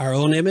our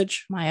own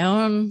image, my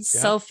own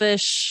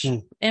selfish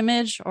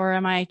image, or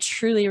am I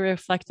truly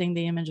reflecting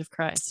the image of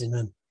Christ?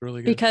 Amen.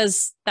 Really good.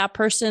 Because that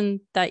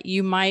person that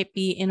you might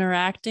be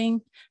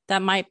interacting,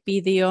 that might be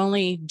the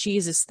only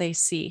Jesus they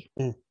see.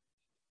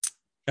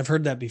 I've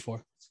heard that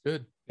before. It's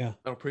good. Yeah.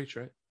 That'll preach,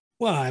 right?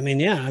 Well, I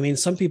mean,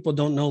 some people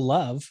don't know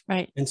love.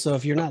 Right. And so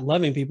if you're not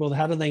loving people,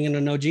 how are they going to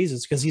know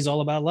Jesus? Because he's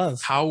all about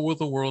love. How will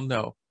the world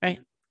know?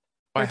 Right.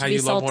 By how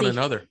you love one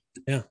another.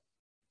 Yeah.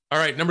 All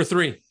right. Number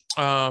 3,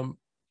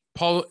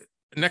 Paul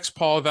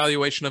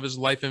evaluation of his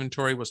life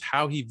inventory was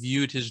how he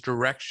viewed his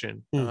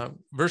direction.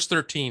 Verse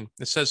 13,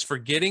 it says,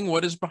 forgetting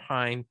what is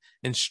behind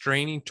and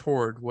straining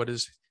toward what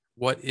is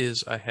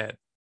ahead.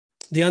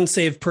 The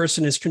unsaved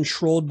person is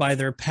controlled by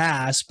their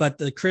past, but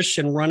the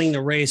Christian running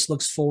the race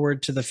looks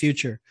forward to the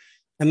future.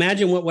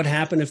 Imagine what would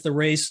happen if the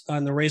race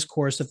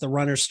course, if the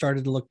runners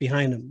started to look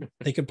behind them.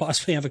 They could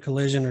possibly have a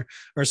collision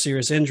or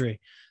serious injury.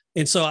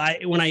 And so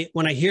when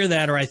I hear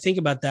that, or I think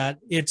about that,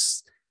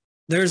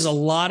 there's a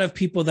lot of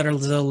people that are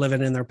still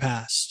living in their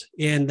past,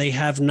 and they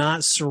have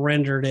not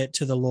surrendered it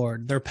to the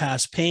Lord. Their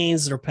past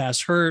pains, their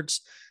past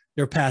hurts,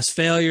 their past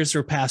failures,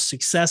 their past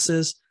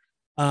successes.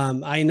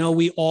 I know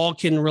we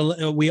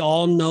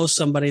all know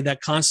somebody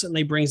that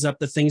constantly brings up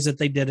the things that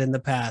they did in the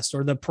past,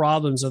 or the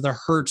problems or the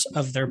hurts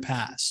of their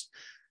past.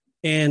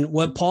 And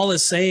what Paul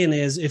is saying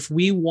is, if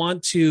we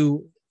want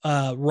to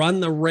run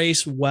the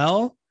race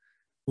well,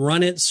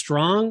 run it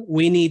strong,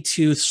 we need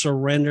to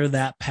surrender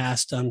that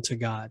past unto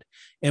God.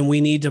 And we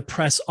need to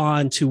press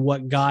on to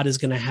what God is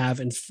going to have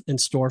in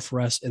store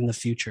for us in the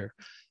future,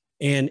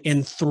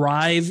 and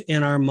thrive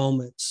in our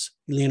moments.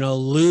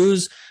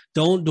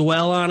 Don't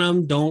dwell on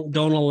them. Don't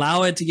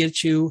allow it to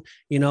get you.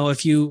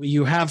 If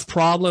you have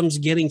problems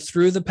getting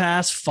through the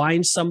past,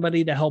 find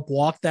somebody to help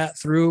walk that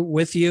through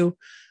with you.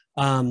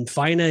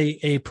 Find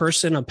a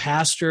person, a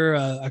pastor,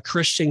 a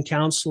Christian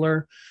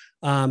counselor,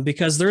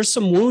 because there's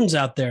some wounds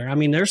out there. I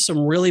mean, there's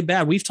some really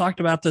bad. We've talked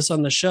about this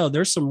on the show.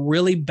 There's some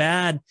really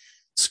bad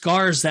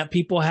scars that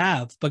people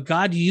have, but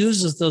God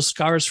uses those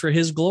scars for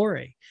his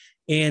glory.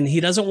 And he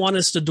doesn't want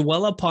us to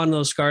dwell upon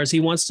those scars. He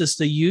wants us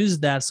to use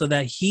that so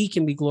that he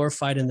can be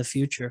glorified in the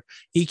future.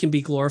 He can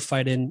be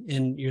glorified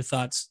in your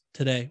thoughts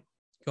today.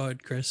 Go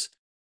ahead, Chris.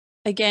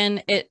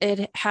 Again,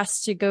 it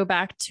has to go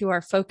back to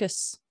our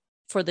focus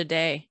for the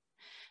day.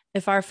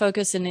 If our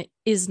focus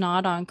is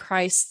not on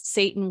Christ,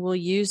 Satan will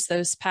use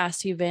those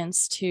past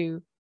events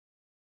to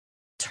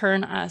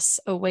turn us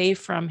away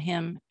from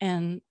him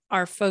and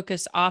our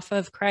focus off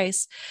of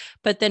Christ.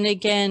 But then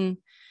again,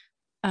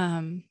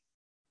 a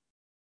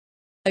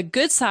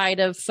good side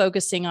of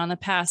focusing on the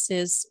past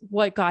is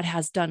what God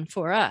has done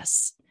for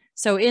us.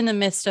 So in the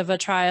midst of a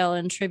trial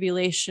and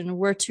tribulation,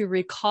 we're to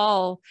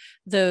recall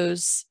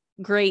those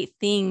great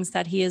things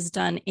that he has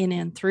done in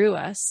and through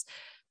us.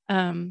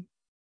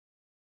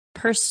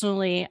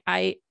 Personally,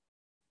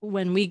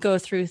 when we go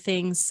through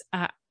things,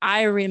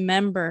 I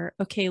remember,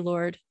 okay,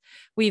 Lord,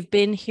 we've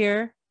been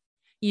here.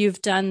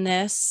 You've done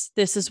this.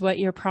 This is what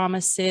your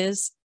promise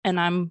is. And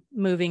I'm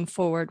moving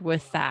forward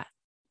with that.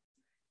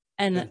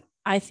 And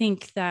I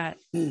think that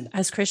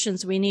as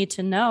Christians, we need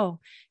to know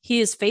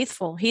he is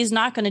faithful. He's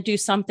not going to do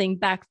something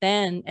back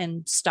then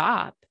and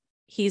stop.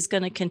 He's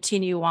going to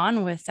continue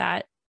on with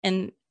that.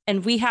 And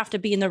we have to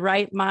be in the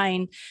right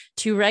mind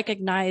to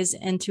recognize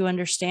and to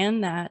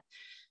understand that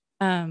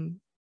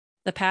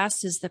the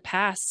past is the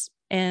past,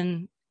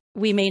 and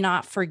we may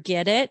not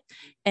forget it.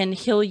 And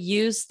he'll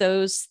use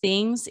those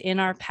things in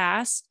our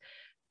past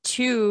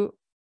to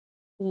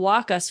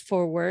walk us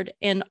forward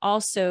and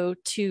also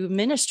to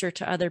minister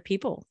to other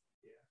people.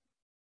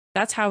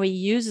 That's how he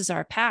uses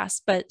our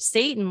past, but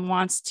Satan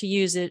wants to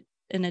use it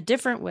in a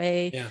different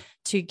way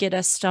to get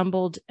us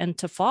stumbled and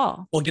to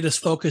fall. Well, get us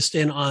focused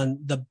in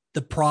on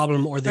the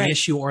problem or the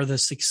issue or the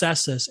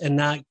successes and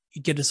not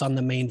get us on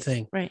the main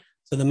thing. Right.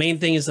 So the main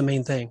thing is the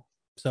main thing.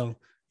 So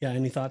yeah,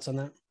 any thoughts on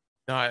that?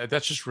 No,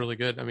 that's just really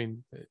good. I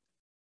mean,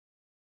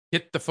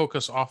 get the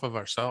focus off of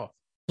ourselves.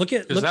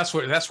 Because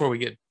that's where we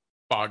get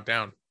bogged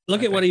down.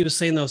 Look at what he was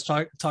saying, though,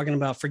 talking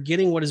about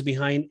forgetting what is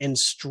behind and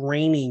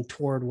straining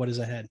toward what is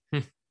ahead.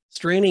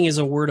 Straining is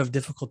a word of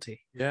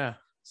difficulty. Yeah.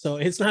 So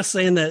it's not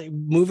saying that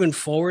moving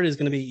forward is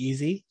going to be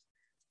easy,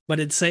 but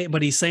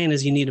he's saying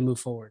is you need to move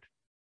forward,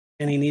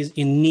 and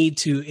you need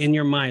to in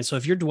your mind. So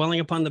if you're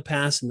dwelling upon the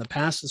past and the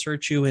past has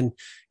hurt you and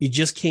you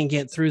just can't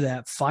get through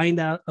that, find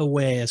out a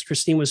way, as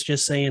Christine was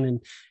just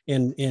saying,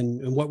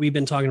 in what we've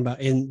been talking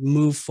about, and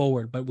move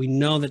forward. But we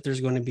know that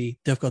there's going to be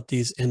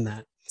difficulties in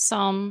that.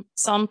 Psalm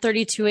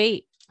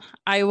 32:8.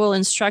 I will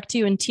instruct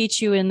you and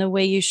teach you in the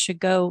way you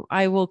should go.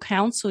 I will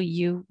counsel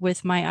you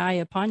with my eye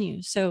upon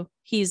you. So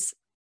he's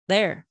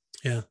there.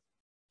 Yeah.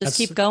 Just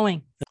keep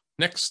going.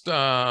 Next,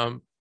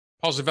 Paul's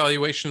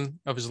evaluation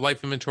of his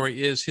life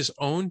inventory is his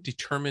own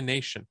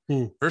determination.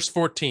 Verse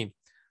 14,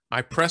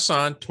 I press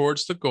on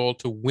towards the goal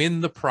to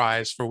win the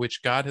prize for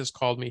which God has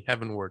called me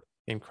heavenward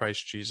in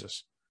Christ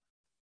Jesus.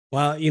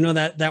 Well,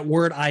 that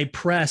word I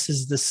press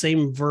is the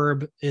same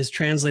verb is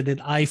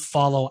translated I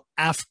follow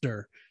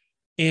after.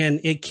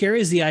 And it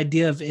carries the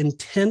idea of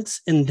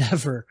intense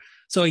endeavor.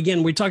 So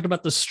again, we talked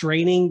about the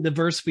straining, the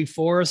verse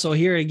before. So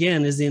here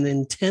again is an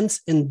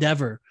intense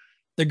endeavor.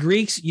 The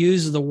Greeks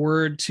use the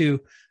word to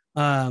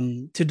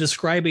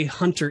describe a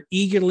hunter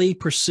eagerly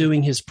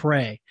pursuing his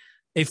prey.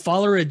 A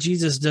follower of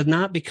Jesus does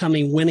not become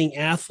a winning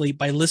athlete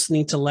by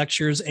listening to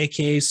lectures,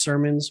 aka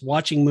sermons,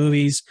 watching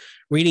movies,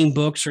 reading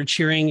books, or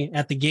cheering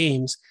at the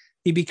games.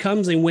 He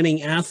becomes a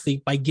winning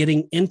athlete by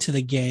getting into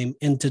the game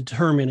and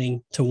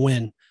determining to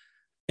win.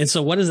 And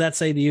so what does that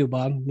say to you,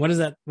 Bob? What is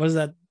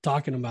that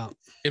talking about?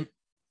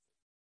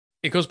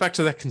 It goes back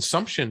to that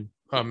consumption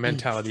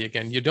mentality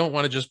again. You don't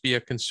want to just be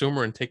a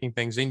consumer and taking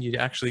things in. You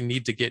actually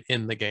need to get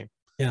in the game.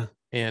 Yeah.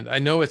 And I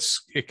know it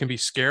can be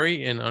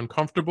scary and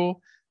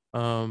uncomfortable.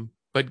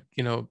 But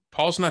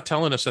Paul's not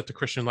telling us that the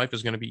Christian life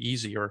is going to be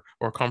easy or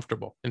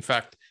comfortable. In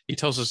fact, he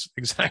tells us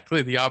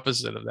exactly the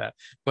opposite of that.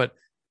 But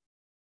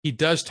he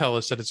does tell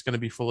us that it's going to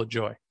be full of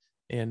joy,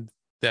 and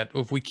that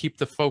if we keep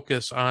the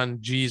focus on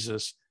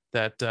Jesus,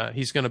 that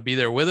he's going to be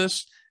there with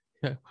us.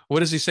 What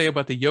does he say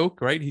about the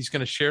yoke? Right, he's going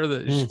to share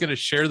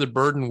the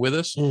burden with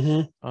us.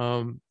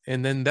 And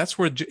then that's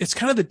where it's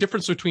kind of the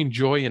difference between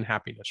joy and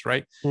happiness,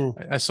 right?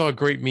 I saw a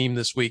great meme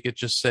this week. It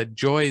just said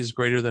joy is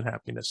greater than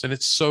happiness, and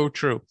it's so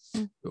true.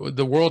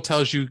 The world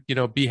tells you,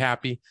 be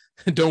happy,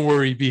 don't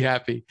worry, be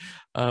happy.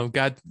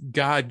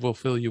 God will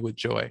fill you with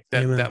joy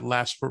that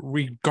lasts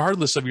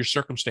regardless of your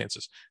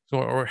circumstances.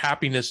 Or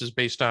happiness is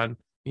based on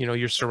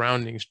your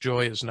surroundings.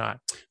 Joy is not.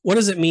 What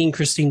does it mean,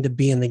 Christine, to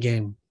be in the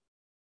game?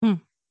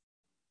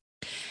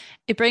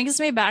 It brings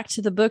me back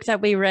to the book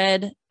that we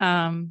read,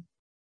 Not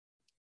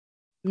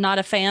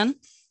a Fan.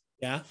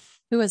 Yeah.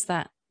 Who was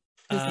that?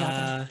 Who's the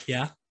author?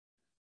 Yeah.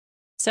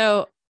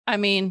 So, I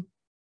mean,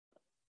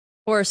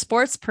 for a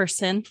sports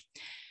person,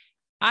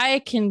 I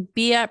can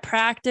be at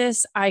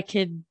practice. I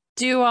could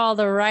do all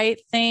the right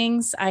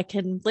things. I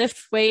can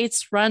lift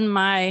weights, run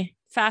my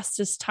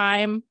fastest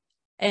time,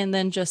 and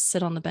then just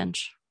sit on the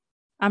bench.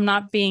 I'm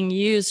not being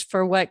used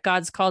for what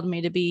God's called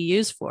me to be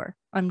used for.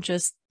 I'm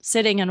just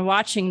sitting and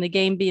watching the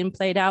game being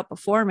played out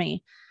before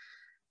me.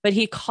 But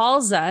he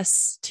calls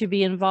us to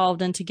be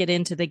involved and to get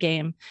into the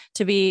game,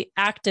 to be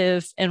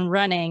active and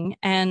running,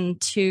 and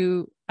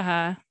to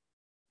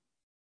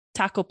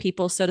tackle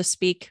people, so to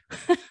speak,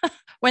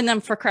 win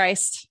them for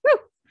Christ. Woo!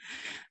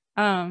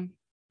 I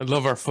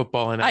love our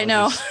football analogies. I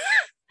know.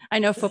 I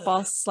know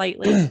football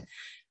slightly.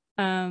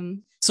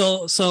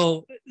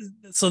 So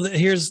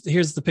here's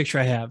the picture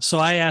I have. So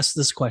I asked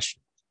this question.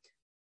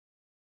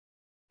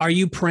 Are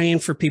you praying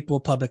for people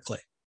publicly?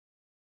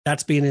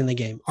 That's being in the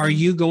game. Are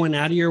you going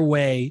out of your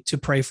way to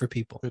pray for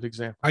people? Good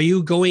example. Are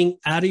you going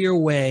out of your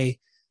way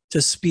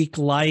to speak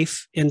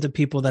life into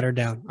people that are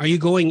down? Are you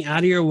going out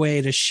of your way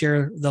to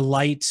share the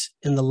light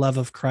and the love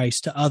of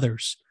Christ to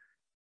others?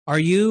 Are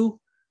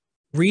you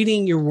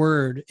reading your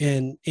word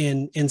in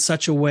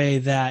such a way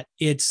that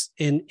it's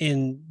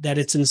that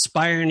it's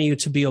inspiring you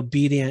to be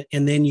obedient,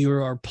 and then you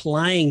are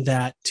applying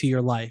that to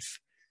your life?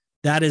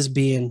 That is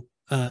being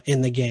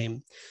in the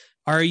game.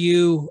 Are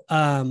you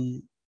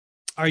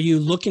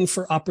looking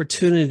for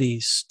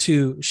opportunities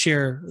to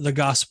share the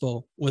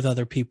gospel with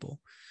other people?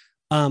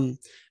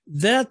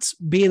 That's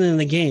being in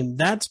the game.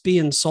 That's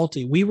being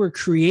salty. We were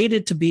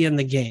created to be in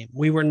the game.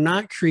 We were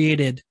not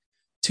created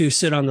to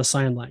sit on the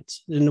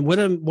sidelines. And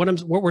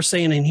what we're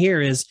saying in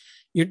here is,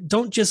 you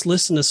don't just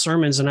listen to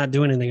sermons and not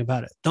do anything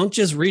about it. Don't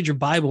just read your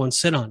Bible and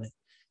sit on it.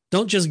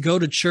 Don't just go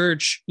to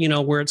church,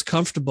 where it's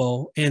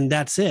comfortable and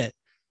that's it.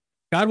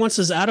 God wants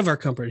us out of our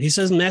comfort. He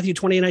says in Matthew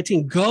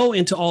 28:19, go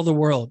into all the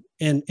world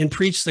and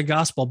preach the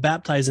gospel,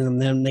 baptizing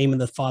them in the name of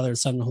the Father, and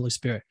Son, and the Holy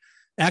Spirit.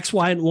 Acts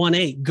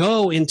 1:8,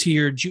 go into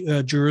your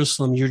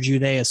Jerusalem, your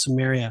Judea,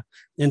 Samaria,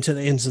 into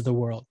the ends of the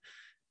world.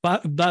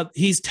 But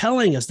he's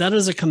telling us that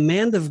is a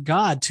command of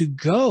God to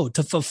go,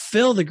 to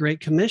fulfill the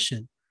Great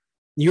Commission.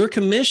 Your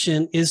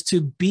commission is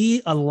to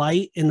be a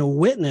light and a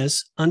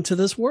witness unto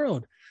this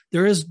world.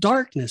 There is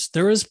darkness,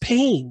 there is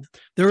pain,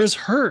 there is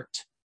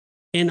hurt.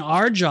 And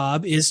our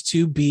job is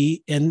to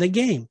be in the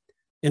game.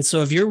 And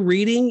so if you're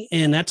reading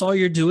and that's all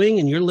you're doing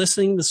and you're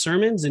listening to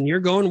sermons and you're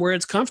going where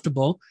it's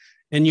comfortable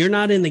and you're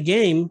not in the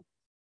game,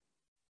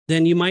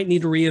 then you might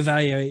need to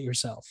reevaluate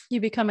yourself. You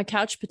become a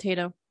couch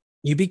potato.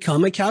 You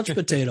become a couch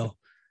potato,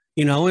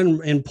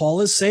 and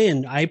Paul is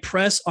saying, I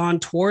press on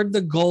toward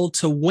the goal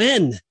to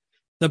win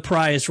the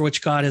prize for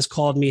which God has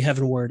called me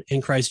heavenward in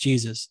Christ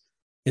Jesus.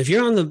 If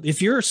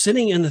you're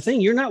sitting in the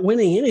thing, you're not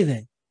winning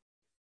anything.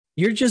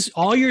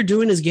 All you're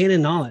doing is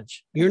gaining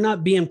knowledge. You're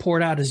not being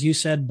poured out, as you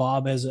said,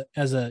 Bob, as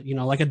a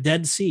like a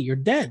dead sea. You're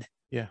dead.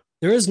 Yeah.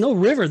 There is no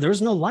river.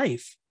 There's no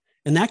life.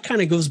 And that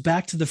kind of goes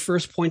back to the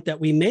first point that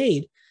we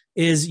made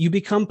is you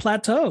become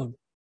plateaued.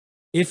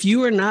 If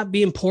you are not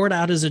being poured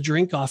out as a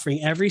drink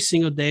offering every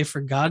single day for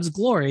God's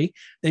glory,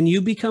 then you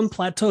become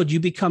plateaued.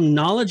 You become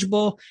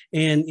knowledgeable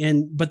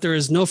but there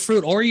is no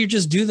fruit, or you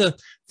just do the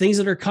things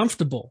that are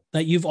comfortable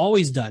that you've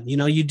always done.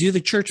 You do the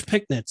church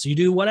picnics, you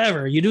do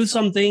whatever, you do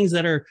some things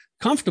that are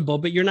comfortable,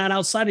 but you're not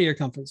outside of your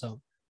comfort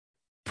zone.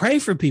 Pray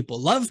for people,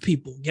 love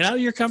people, get out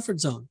of your comfort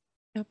zone.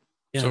 Yep.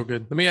 Yeah. So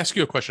good. Let me ask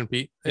you a question,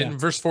 Pete. In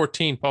verse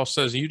 14, Paul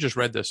says, you just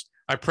read this,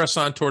 I press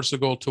on towards the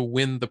goal to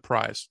win the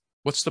prize.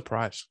 What's the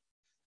prize?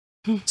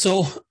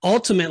 So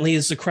ultimately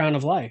it's the crown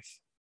of life.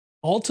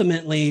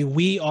 Ultimately,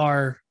 we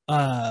are,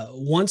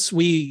 once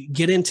we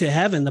get into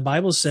heaven, the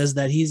Bible says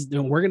that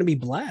we're going to be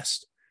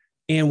blessed,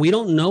 and we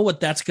don't know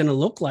what that's going to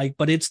look like,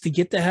 but it's to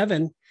get to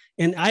heaven.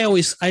 And I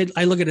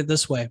look at it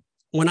this way.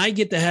 When I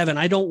get to heaven,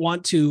 I don't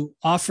want to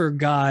offer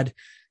God,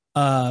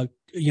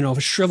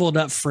 shriveled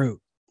up fruit.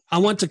 I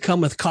want to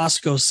come with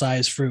Costco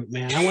size fruit,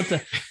 man. I want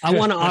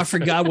to offer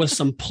God with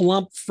some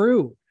plump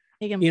fruit.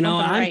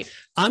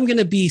 I'm going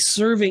to be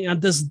serving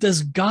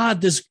this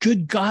God, this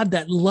good God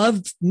that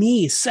loved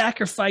me,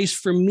 sacrificed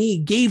for me,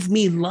 gave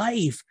me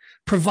life,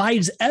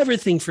 provides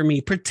everything for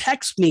me,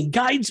 protects me,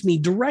 guides me,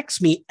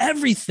 directs me,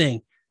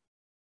 everything.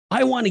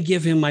 I want to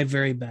give him my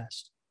very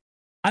best.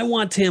 I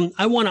want to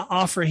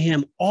offer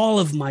him all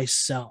of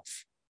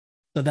myself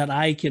so that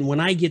I can, when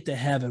I get to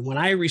heaven, when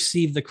I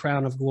receive the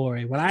crown of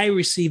glory, when I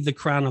receive the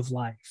crown of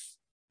life,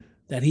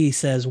 that he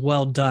says,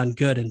 well done,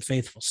 good and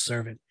faithful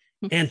servant,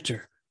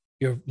 enter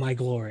my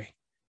glory.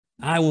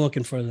 I'm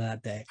looking for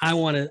that day. I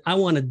want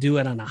to do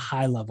it on a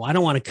high level. I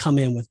don't want to come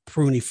in with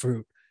pruny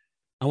fruit.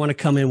 I want to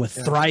come in with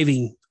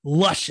thriving,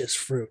 luscious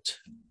fruit.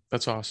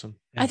 That's awesome.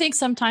 I think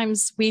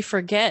sometimes we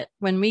forget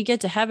when we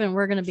get to heaven,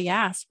 we're going to be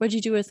asked, what'd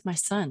you do with my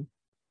son?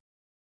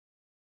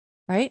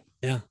 Right?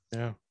 Yeah.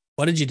 Yeah.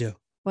 What did you do?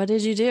 What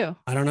did you do?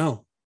 I don't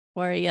know.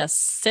 Were you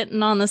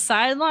sitting on the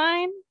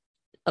sideline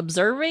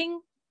observing?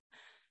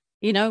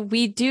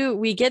 We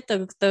get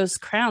those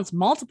crowns,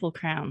 multiple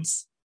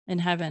crowns in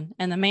heaven,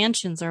 and the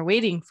mansions are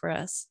waiting for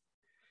us.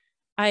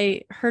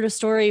 I heard a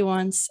story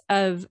once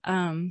of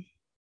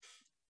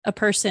a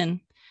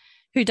person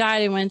who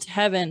died and went to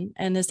heaven,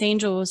 and this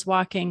angel was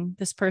walking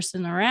this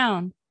person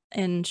around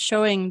and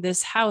showing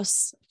this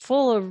house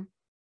full of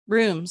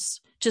rooms,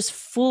 just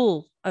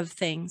full of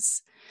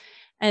things.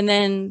 And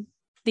then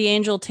the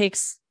angel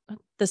takes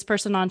this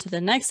person on to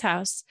the next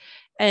house,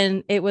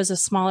 and it was a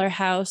smaller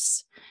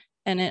house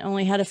and it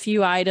only had a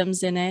few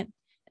items in it.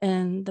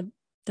 And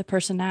the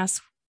person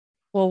asked,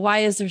 well, why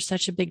is there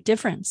such a big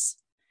difference?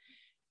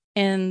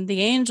 And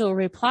the angel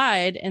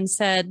replied and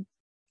said,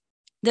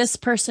 this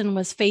person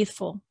was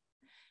faithful.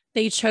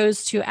 They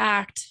chose to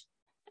act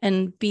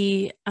and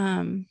be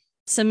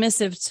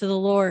submissive to the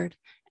Lord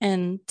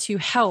and to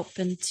help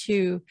and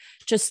to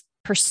just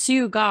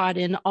pursue God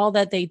in all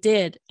that they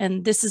did.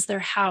 And this is their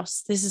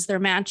house. This is their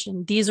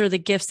mansion. These are the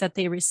gifts that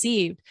they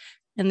received.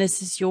 And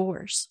this is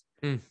yours.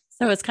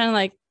 So it's kind of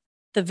like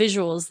the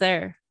visuals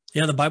there.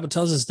 Yeah, the Bible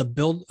tells us to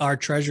build our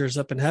treasures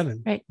up in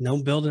heaven. Right.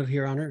 Don't build it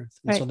here on earth.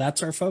 And so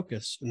that's our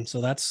focus. And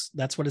so that's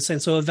what it's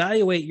saying. So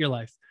evaluate your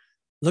life.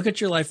 Look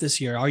at your life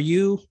this year. Are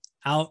you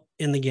out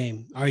in the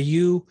game? Are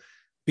you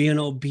being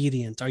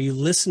obedient? Are you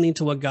listening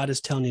to what God is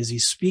telling you? Is he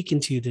speaking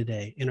to you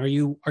today? And are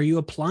you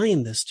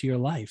applying this to your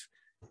life?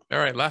 All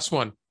right, last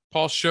one.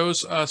 Paul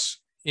shows us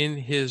in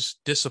his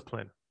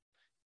discipline.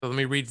 So let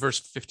me read verse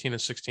 15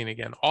 and 16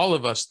 again. All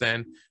of us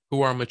then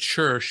who are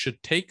mature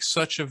should take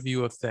such a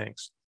view of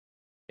things.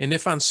 And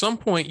if on some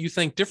point you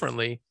think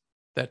differently,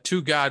 that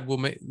too God will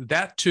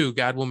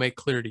make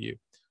clear to you.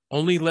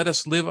 Only let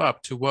us live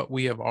up to what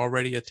we have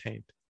already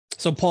attained.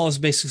 So Paul is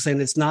basically saying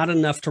it's not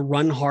enough to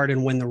run hard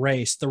and win the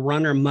race. The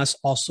runner must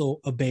also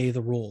obey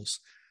the rules.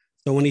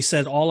 So when he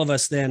said all of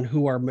us then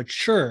who are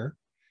mature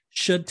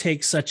should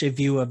take such a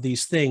view of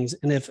these things,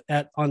 and if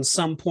on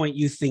some point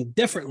you think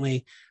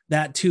differently,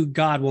 that too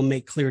God will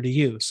make clear to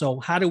you. So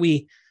how do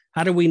we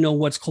know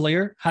what's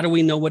clear? How do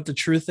we know what the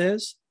truth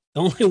is?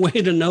 The only way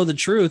to know the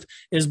truth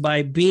is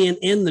by being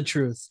in the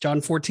truth.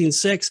 John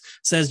 14:6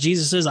 says,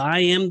 Jesus says, I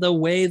am the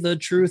way, the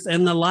truth,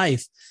 and the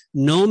life.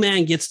 No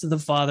man gets to the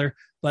Father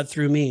but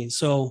through me.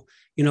 So,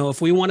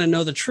 if we want to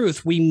know the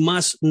truth, we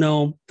must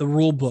know the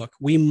rule book.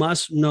 We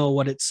must know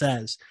what it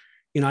says.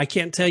 I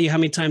can't tell you how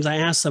many times I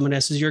ask someone, I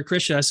says, you're a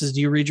Christian. I says,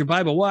 do you read your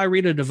Bible? Well, I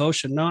read a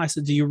devotion. No, I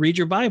said, do you read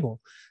your Bible?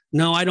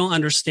 No, I don't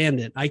understand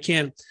it. I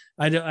can't,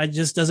 I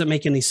just doesn't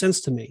make any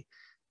sense to me.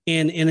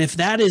 And if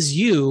that is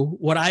you,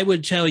 what I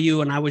would tell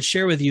you and I would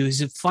share with you is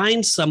to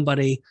find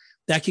somebody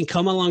that can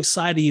come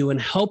alongside of you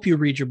and help you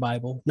read your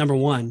Bible, number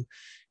one.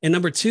 And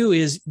number two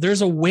is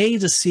there's a way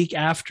to seek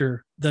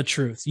after the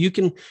truth. You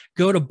can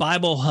go to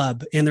Bible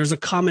Hub and there's a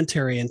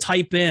commentary and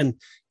type in,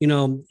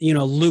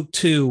 Luke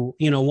 2,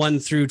 1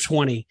 through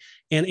 20,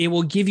 and it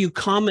will give you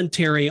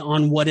commentary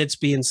on what it's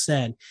being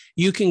said.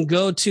 You can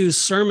go to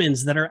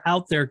sermons that are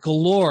out there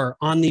galore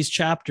on these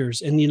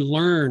chapters and you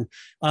learn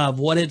of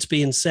what it's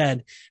being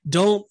said.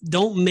 Don't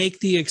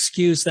make the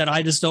excuse that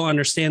I just don't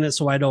understand it,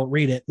 so I don't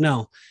read it.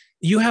 No,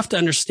 you have to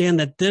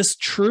understand that this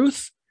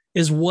truth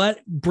is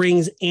what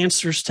brings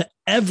answers to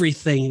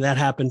everything that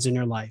happens in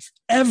your life,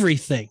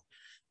 everything.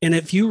 And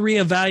if you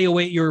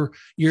reevaluate your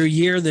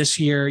year this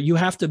year, you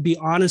have to be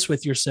honest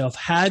with yourself.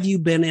 Have you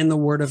been in the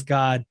Word of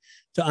God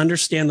to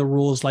understand the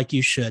rules like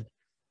you should?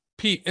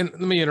 Pete, and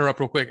let me interrupt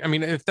real quick. I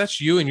mean, if that's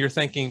you and you're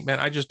thinking, man,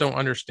 I just don't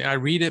understand. I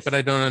read it, but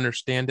I don't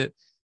understand it.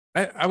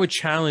 I would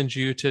challenge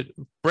you to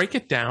break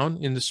it down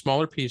into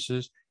smaller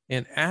pieces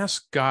and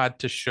ask God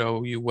to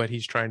show you what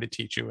he's trying to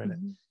teach you in it.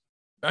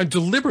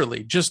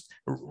 Deliberately just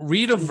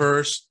read a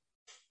verse,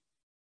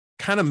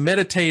 kind of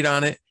meditate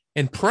on it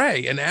and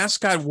pray and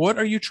ask God, what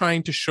are you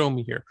trying to show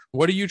me here?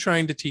 What are you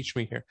trying to teach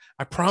me here?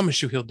 I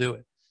promise you he'll do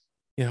it.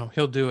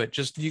 He'll do it.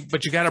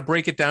 But you got to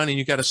break it down and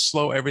you got to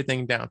slow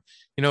everything down.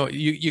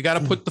 You got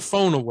to put the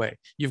phone away.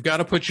 You've got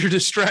to put your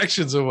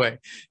distractions away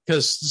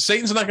because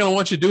Satan's not going to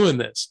want you doing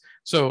this.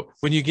 So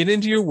when you get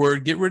into your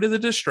word, get rid of the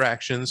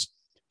distractions,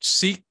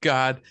 seek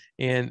God,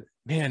 and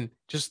man,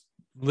 just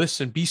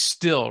listen, be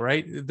still,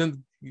 right?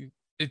 Then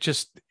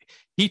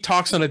he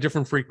talks on a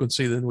different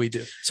frequency than we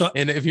do.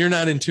 And if you're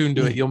not in tune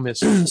to it, you'll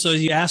miss it. So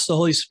you ask the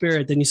Holy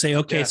Spirit, then you say,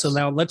 okay, yes. So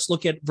now let's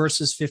look at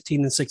verses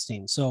 15 and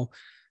 16. So,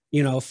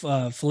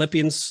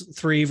 Philippians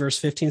 3, verse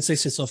 15,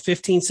 16. So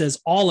 15 says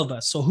all of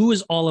us. So who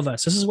is all of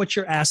us? This is what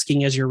you're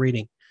asking as you're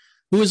reading.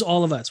 Who is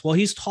all of us? Well,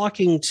 he's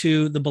talking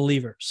to the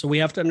believers. So we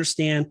have to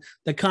understand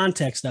the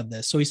context of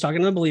this. So he's talking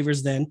to the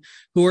believers then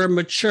who are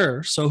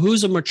mature. So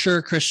who's a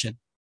mature Christian?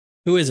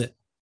 Who is it?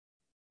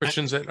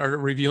 Christians that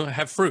are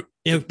have fruit.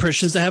 Yeah,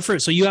 Christians that have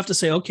fruit. So you have to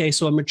say, okay,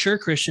 so a mature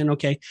Christian.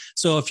 Okay.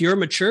 So if you're a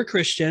mature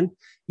Christian,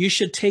 you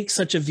should take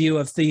such a view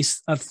of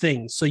these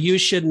things. So you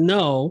should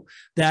know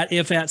that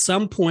if at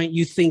some point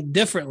you think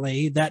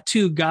differently, that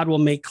too, God will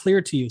make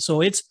clear to you.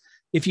 So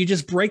if you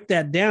just break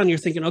that down, you're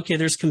thinking, okay,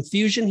 there's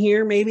confusion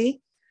here, maybe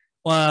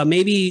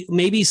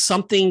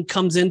something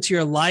comes into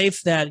your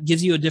life that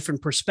gives you a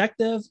different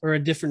perspective or a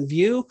different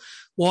view.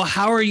 Well,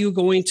 how are you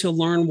going to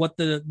learn what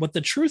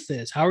the truth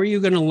is? How are you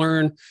going to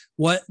learn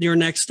what your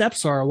next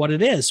steps are, or what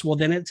it is? Well,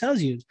 then it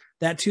tells you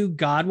that too,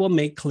 God will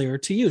make clear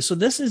to you. So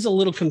this is a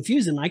little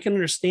confusing. I can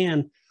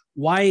understand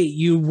why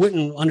you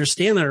wouldn't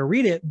understand that or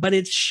read it, but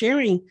it's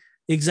sharing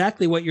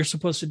exactly what you're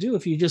supposed to do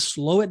if you just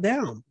slow it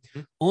down.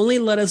 Mm-hmm. Only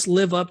let us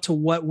live up to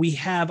what we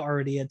have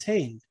already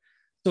attained.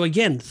 So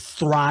again,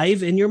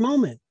 thrive in your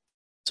moment.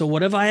 So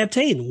what have I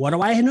obtained? What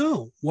do I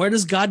know? What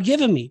has God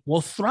given me? Well,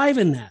 thrive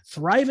in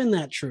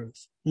that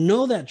truth,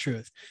 know that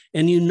truth.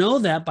 And you know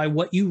that by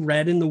what you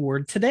read in the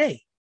word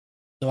today.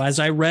 So as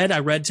I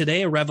read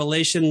today,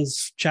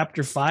 Revelations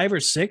chapter 5 or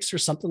 6 or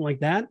something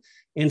like that.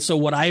 And so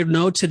what I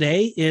know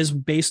today is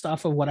based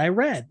off of what I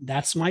read.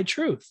 That's my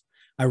truth.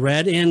 I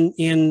read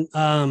in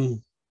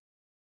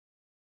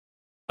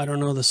I don't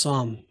know the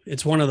Psalm.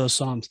 It's one of those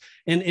Psalms.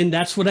 And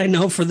that's what I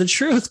know for the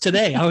truth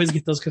today. I always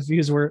get those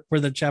confused where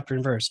the chapter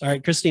and verse. All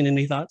right, Christine,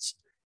 any thoughts?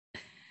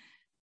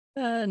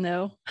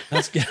 No.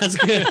 That's good.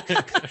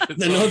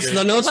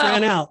 The notes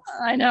ran out.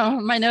 I know.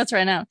 My notes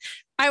ran out.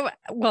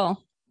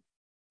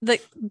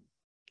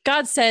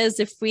 God says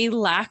if we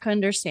lack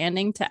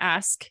understanding to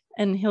ask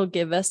and he'll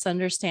give us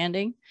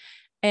understanding.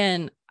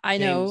 And I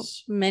know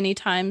many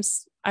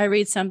times I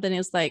read something,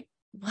 it's like,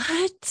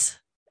 what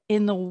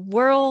in the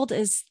world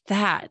is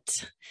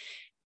that?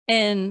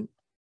 And,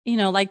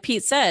 like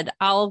Pete said,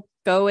 I'll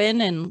go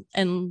in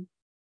and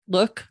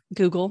look,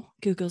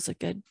 Google's a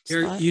good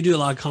spot. You do a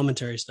lot of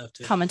commentary stuff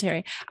too.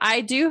 Commentary.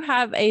 I do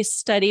have a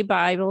study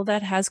Bible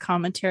that has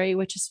commentary,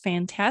 which is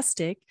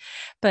fantastic.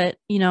 But,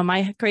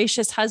 my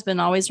gracious husband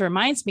always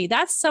reminds me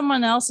that's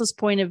someone else's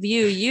point of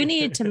view. You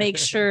need to make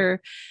sure,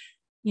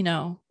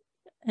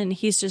 and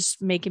he's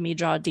just making me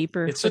draw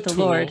deeper with the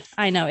Lord.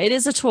 I know it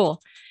is a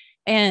tool.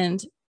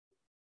 And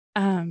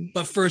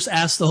but first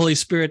ask the Holy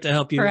Spirit to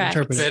help you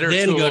interpret it.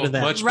 Then tool, go to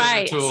that. Much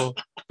better tool.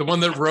 The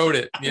one that wrote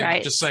it. Yeah,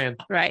 right. Just saying.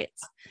 Right.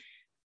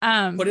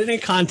 Put it in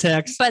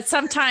context. But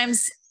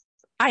sometimes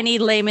I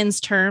need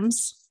layman's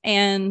terms.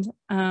 And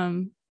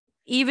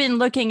even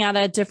looking at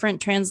a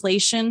different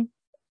translation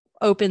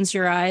opens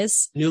your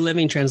eyes. New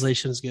Living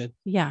Translation is good.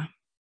 Yeah.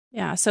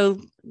 Yeah.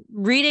 So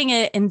reading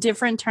it in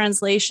different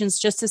translations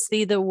just to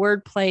see the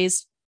word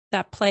plays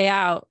that play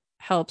out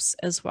helps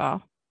as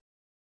well.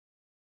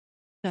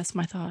 That's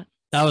my thought.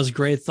 That was a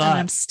great thought. And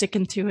I'm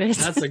sticking to it.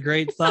 That's a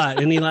great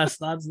thought. Any last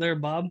thoughts there,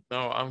 Bob?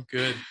 No, I'm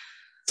good.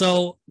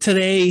 So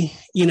today,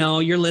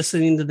 you're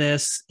listening to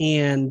this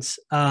and,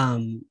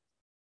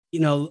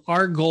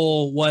 our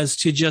goal was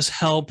to just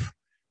help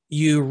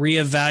you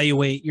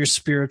reevaluate your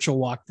spiritual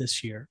walk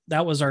this year.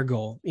 That was our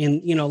goal.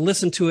 And,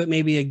 listen to it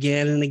maybe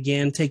again and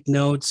again, take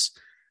notes,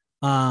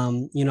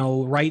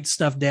 write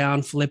stuff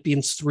down.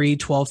 Philippians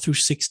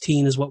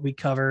 3:12-16 is what we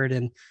covered.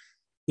 And,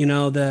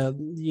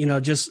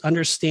 just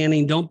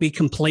understanding, don't be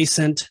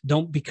complacent.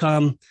 Don't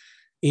become,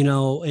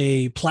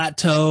 a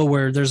plateau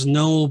where there's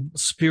no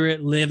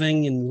spirit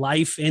living and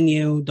life in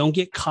you. Don't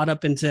get caught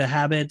up into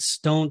habits.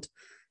 Don't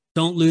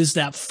lose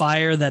that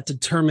fire, that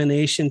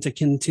determination to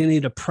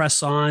continue to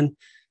press on,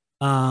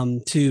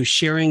 to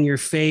sharing your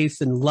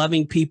faith and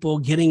loving people,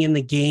 getting in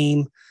the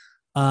game,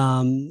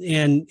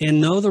 and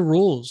know the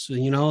rules.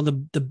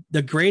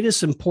 The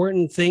greatest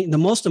important thing, the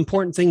most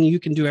important thing you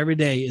can do every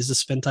day is to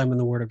spend time in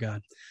the Word of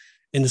God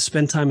and to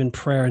spend time in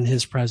prayer in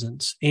His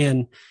presence,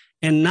 and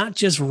not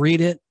just read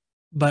it,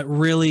 but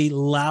really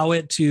allow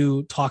it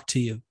to talk to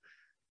you.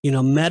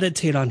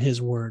 Meditate on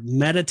His Word,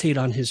 meditate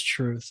on His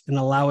truth, and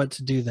allow it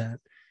to do that.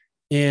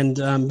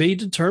 And be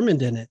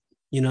determined in it.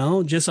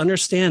 Just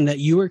understand that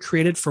you were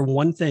created for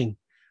one thing,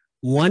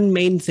 one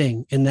main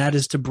thing, and that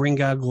is to bring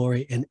God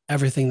glory in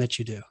everything that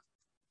you do.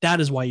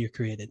 That is why you're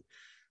created.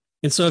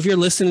 And so if you're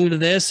listening to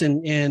this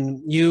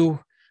and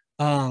you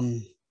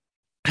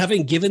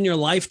haven't given your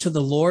life to the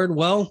Lord,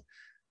 well,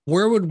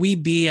 where would we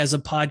be as a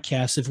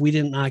podcast if we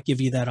did not give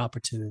you that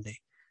opportunity?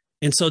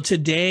 And so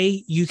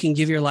today you can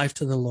give your life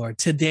to the Lord.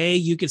 Today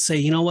you could say,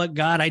 you know what,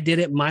 God, I did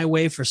it my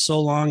way for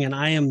so long and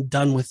I am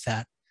done with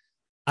that.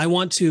 I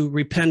want to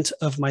repent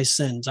of my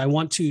sins. I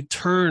want to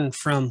turn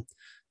from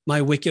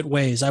my wicked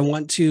ways. I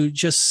want to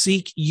just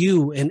seek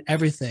you in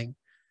everything.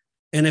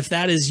 And if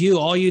that is you,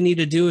 all you need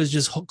to do is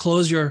just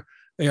close your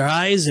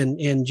eyes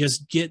and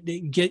just get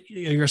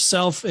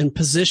yourself in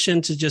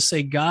position to just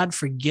say, God,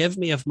 forgive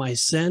me of my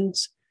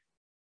sins.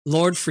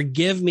 Lord,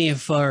 forgive me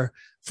for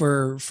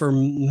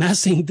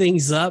messing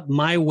things up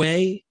my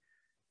way.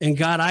 And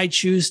God, I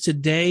choose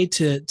today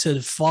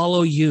to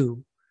follow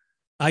you.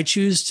 I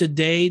choose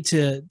today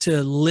to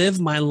live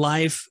my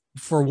life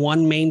for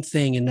one main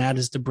thing, and that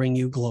is to bring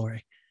you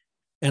glory.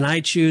 And I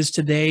choose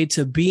today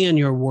to be in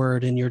your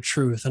word and your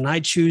truth. And I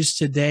choose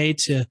today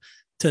to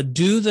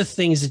do the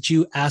things that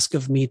you ask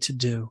of me to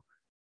do,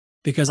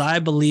 because I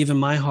believe in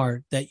my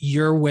heart that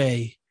your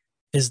way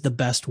is the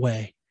best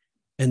way.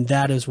 And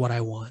that is what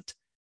I want.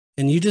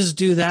 And you just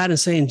do that and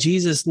say, in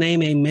Jesus'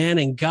 name, amen.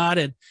 And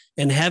God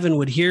in heaven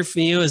would hear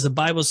from you. As the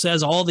Bible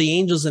says, all the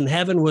angels in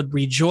heaven would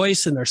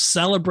rejoice and they're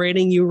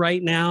celebrating you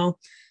right now.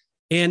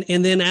 And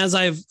then as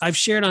I've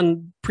shared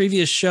on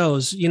previous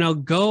shows,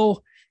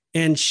 go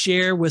and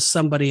share with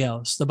somebody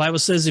else. The Bible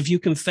says, if you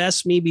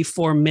confess me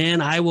before men,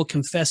 I will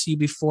confess you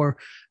before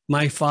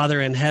my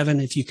Father in heaven.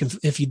 If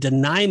you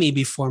deny me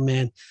before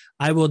men,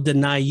 I will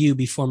deny you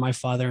before my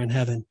Father in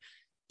heaven.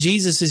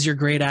 Jesus is your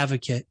great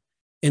advocate.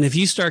 And if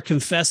you start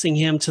confessing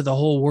him to the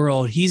whole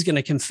world, he's going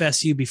to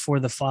confess you before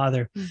the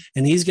Father.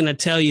 And he's going to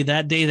tell you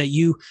that day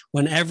that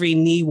when every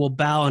knee will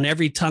bow and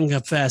every tongue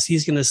confess,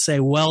 he's going to say,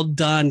 well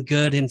done,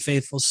 good and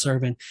faithful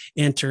servant,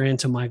 enter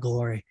into my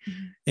glory.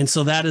 And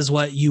so that is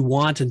what you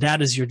want. And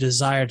that is your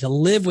desire, to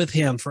live with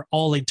him for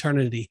all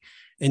eternity.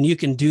 And you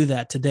can do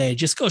that today.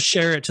 Just go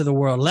share it to the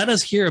world. Let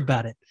us hear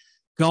about it.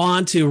 Go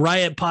on to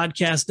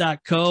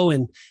riotpodcast.co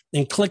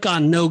and click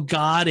on Know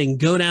God and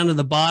go down to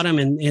the bottom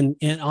and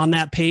on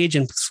that page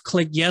and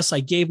click, yes,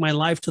 I gave my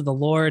life to the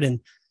Lord, and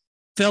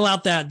fill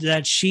out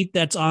that sheet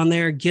that's on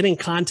there. Get in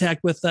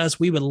contact with us.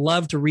 We would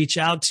love to reach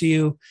out to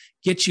you,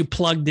 get you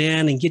plugged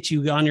in and get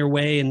you on your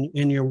way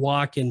in your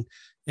walk and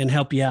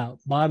help you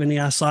out. Bob, any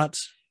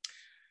thoughts?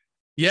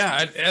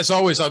 Yeah, as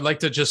always, I'd like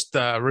to just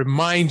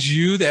remind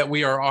you that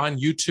we are on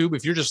YouTube.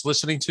 If you're just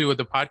listening to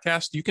the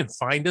podcast, you can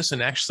find us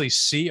and actually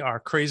see our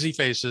crazy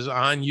faces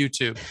on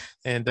YouTube.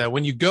 And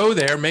when you go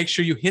there, make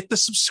sure you hit the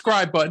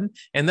subscribe button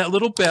and that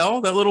little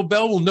bell. That little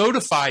bell will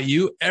notify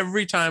you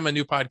every time a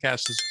new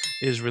podcast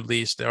is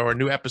released or a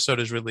new episode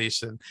is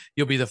released, and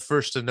you'll be the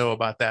first to know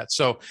about that.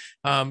 So,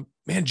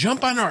 man,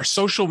 jump on our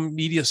social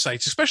media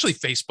sites, especially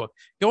Facebook.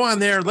 Go on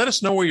there. Let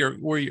us know where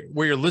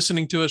you're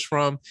listening to us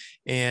from,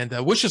 and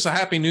wish us a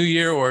happy New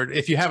Year. Or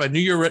if you have a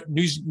New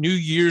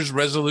Year's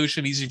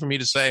resolution, easy for me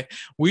to say,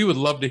 we would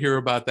love to hear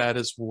about that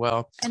as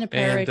well. And a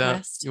prayer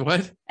request.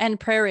 What? And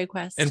prayer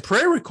requests. And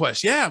prayer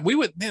requests. Yeah, we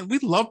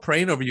love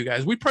praying over you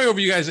guys. We pray over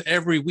you guys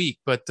every week.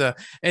 But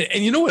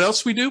and you know what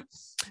else we do?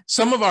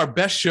 Some of our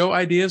best show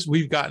ideas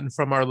we've gotten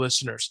from our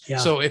listeners. Yeah.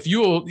 So if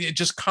you will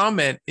just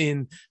comment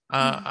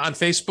on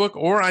Facebook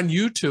or on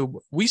YouTube,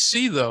 we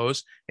see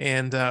those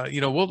And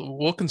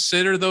we'll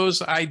consider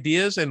those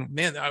ideas. And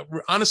man,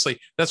 honestly,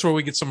 that's where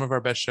we get some of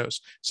our best shows.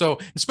 So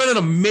it's been an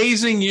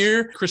amazing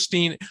year,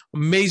 Christine.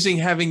 Amazing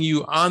having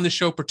you on the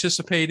show,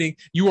 participating.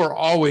 You are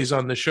always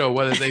on the show,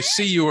 whether they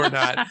see you or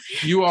not.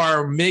 You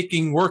are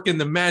working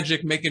the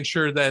magic, making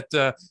sure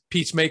that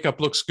Pete's makeup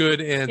looks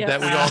good and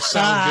that we all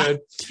sound good.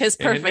 His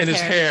perfect and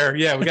his hair.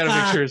 Yeah, we got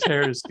to make sure his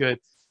hair is good.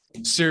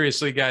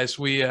 Seriously, guys,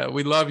 we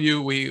love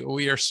you.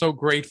 We are so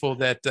grateful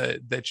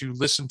that you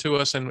listen to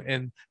us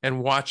and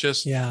watch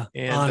us. Yeah,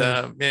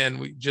 and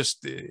we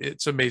just,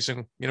 it's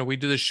amazing. We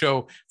do this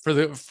show for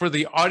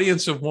the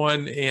audience of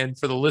one and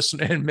for the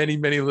listener and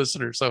many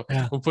listeners. So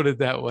we'll put it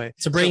that way.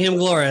 To bring him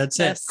glory. That's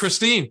it.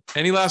 Christine,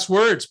 any last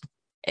words?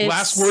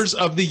 Last words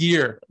of the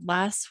year.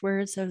 Last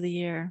words of the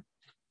year.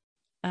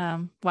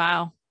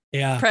 Wow.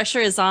 Yeah.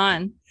 Pressure is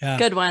on. Yeah.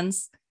 Good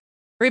ones.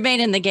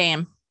 Remain in the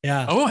game.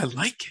 Yeah. Oh, I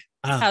like it.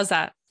 How's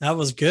that? That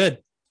was good.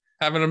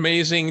 Have an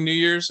amazing New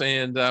Year's,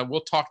 and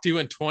we'll talk to you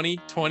in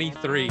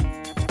 2023.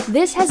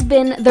 This has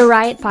been the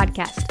Riot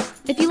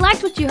Podcast. If you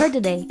liked what you heard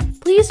today,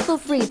 please feel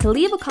free to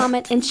leave a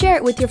comment and share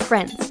it with your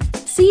friends.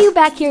 See you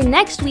back here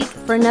next week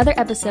for another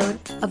episode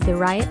of the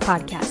Riot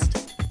Podcast.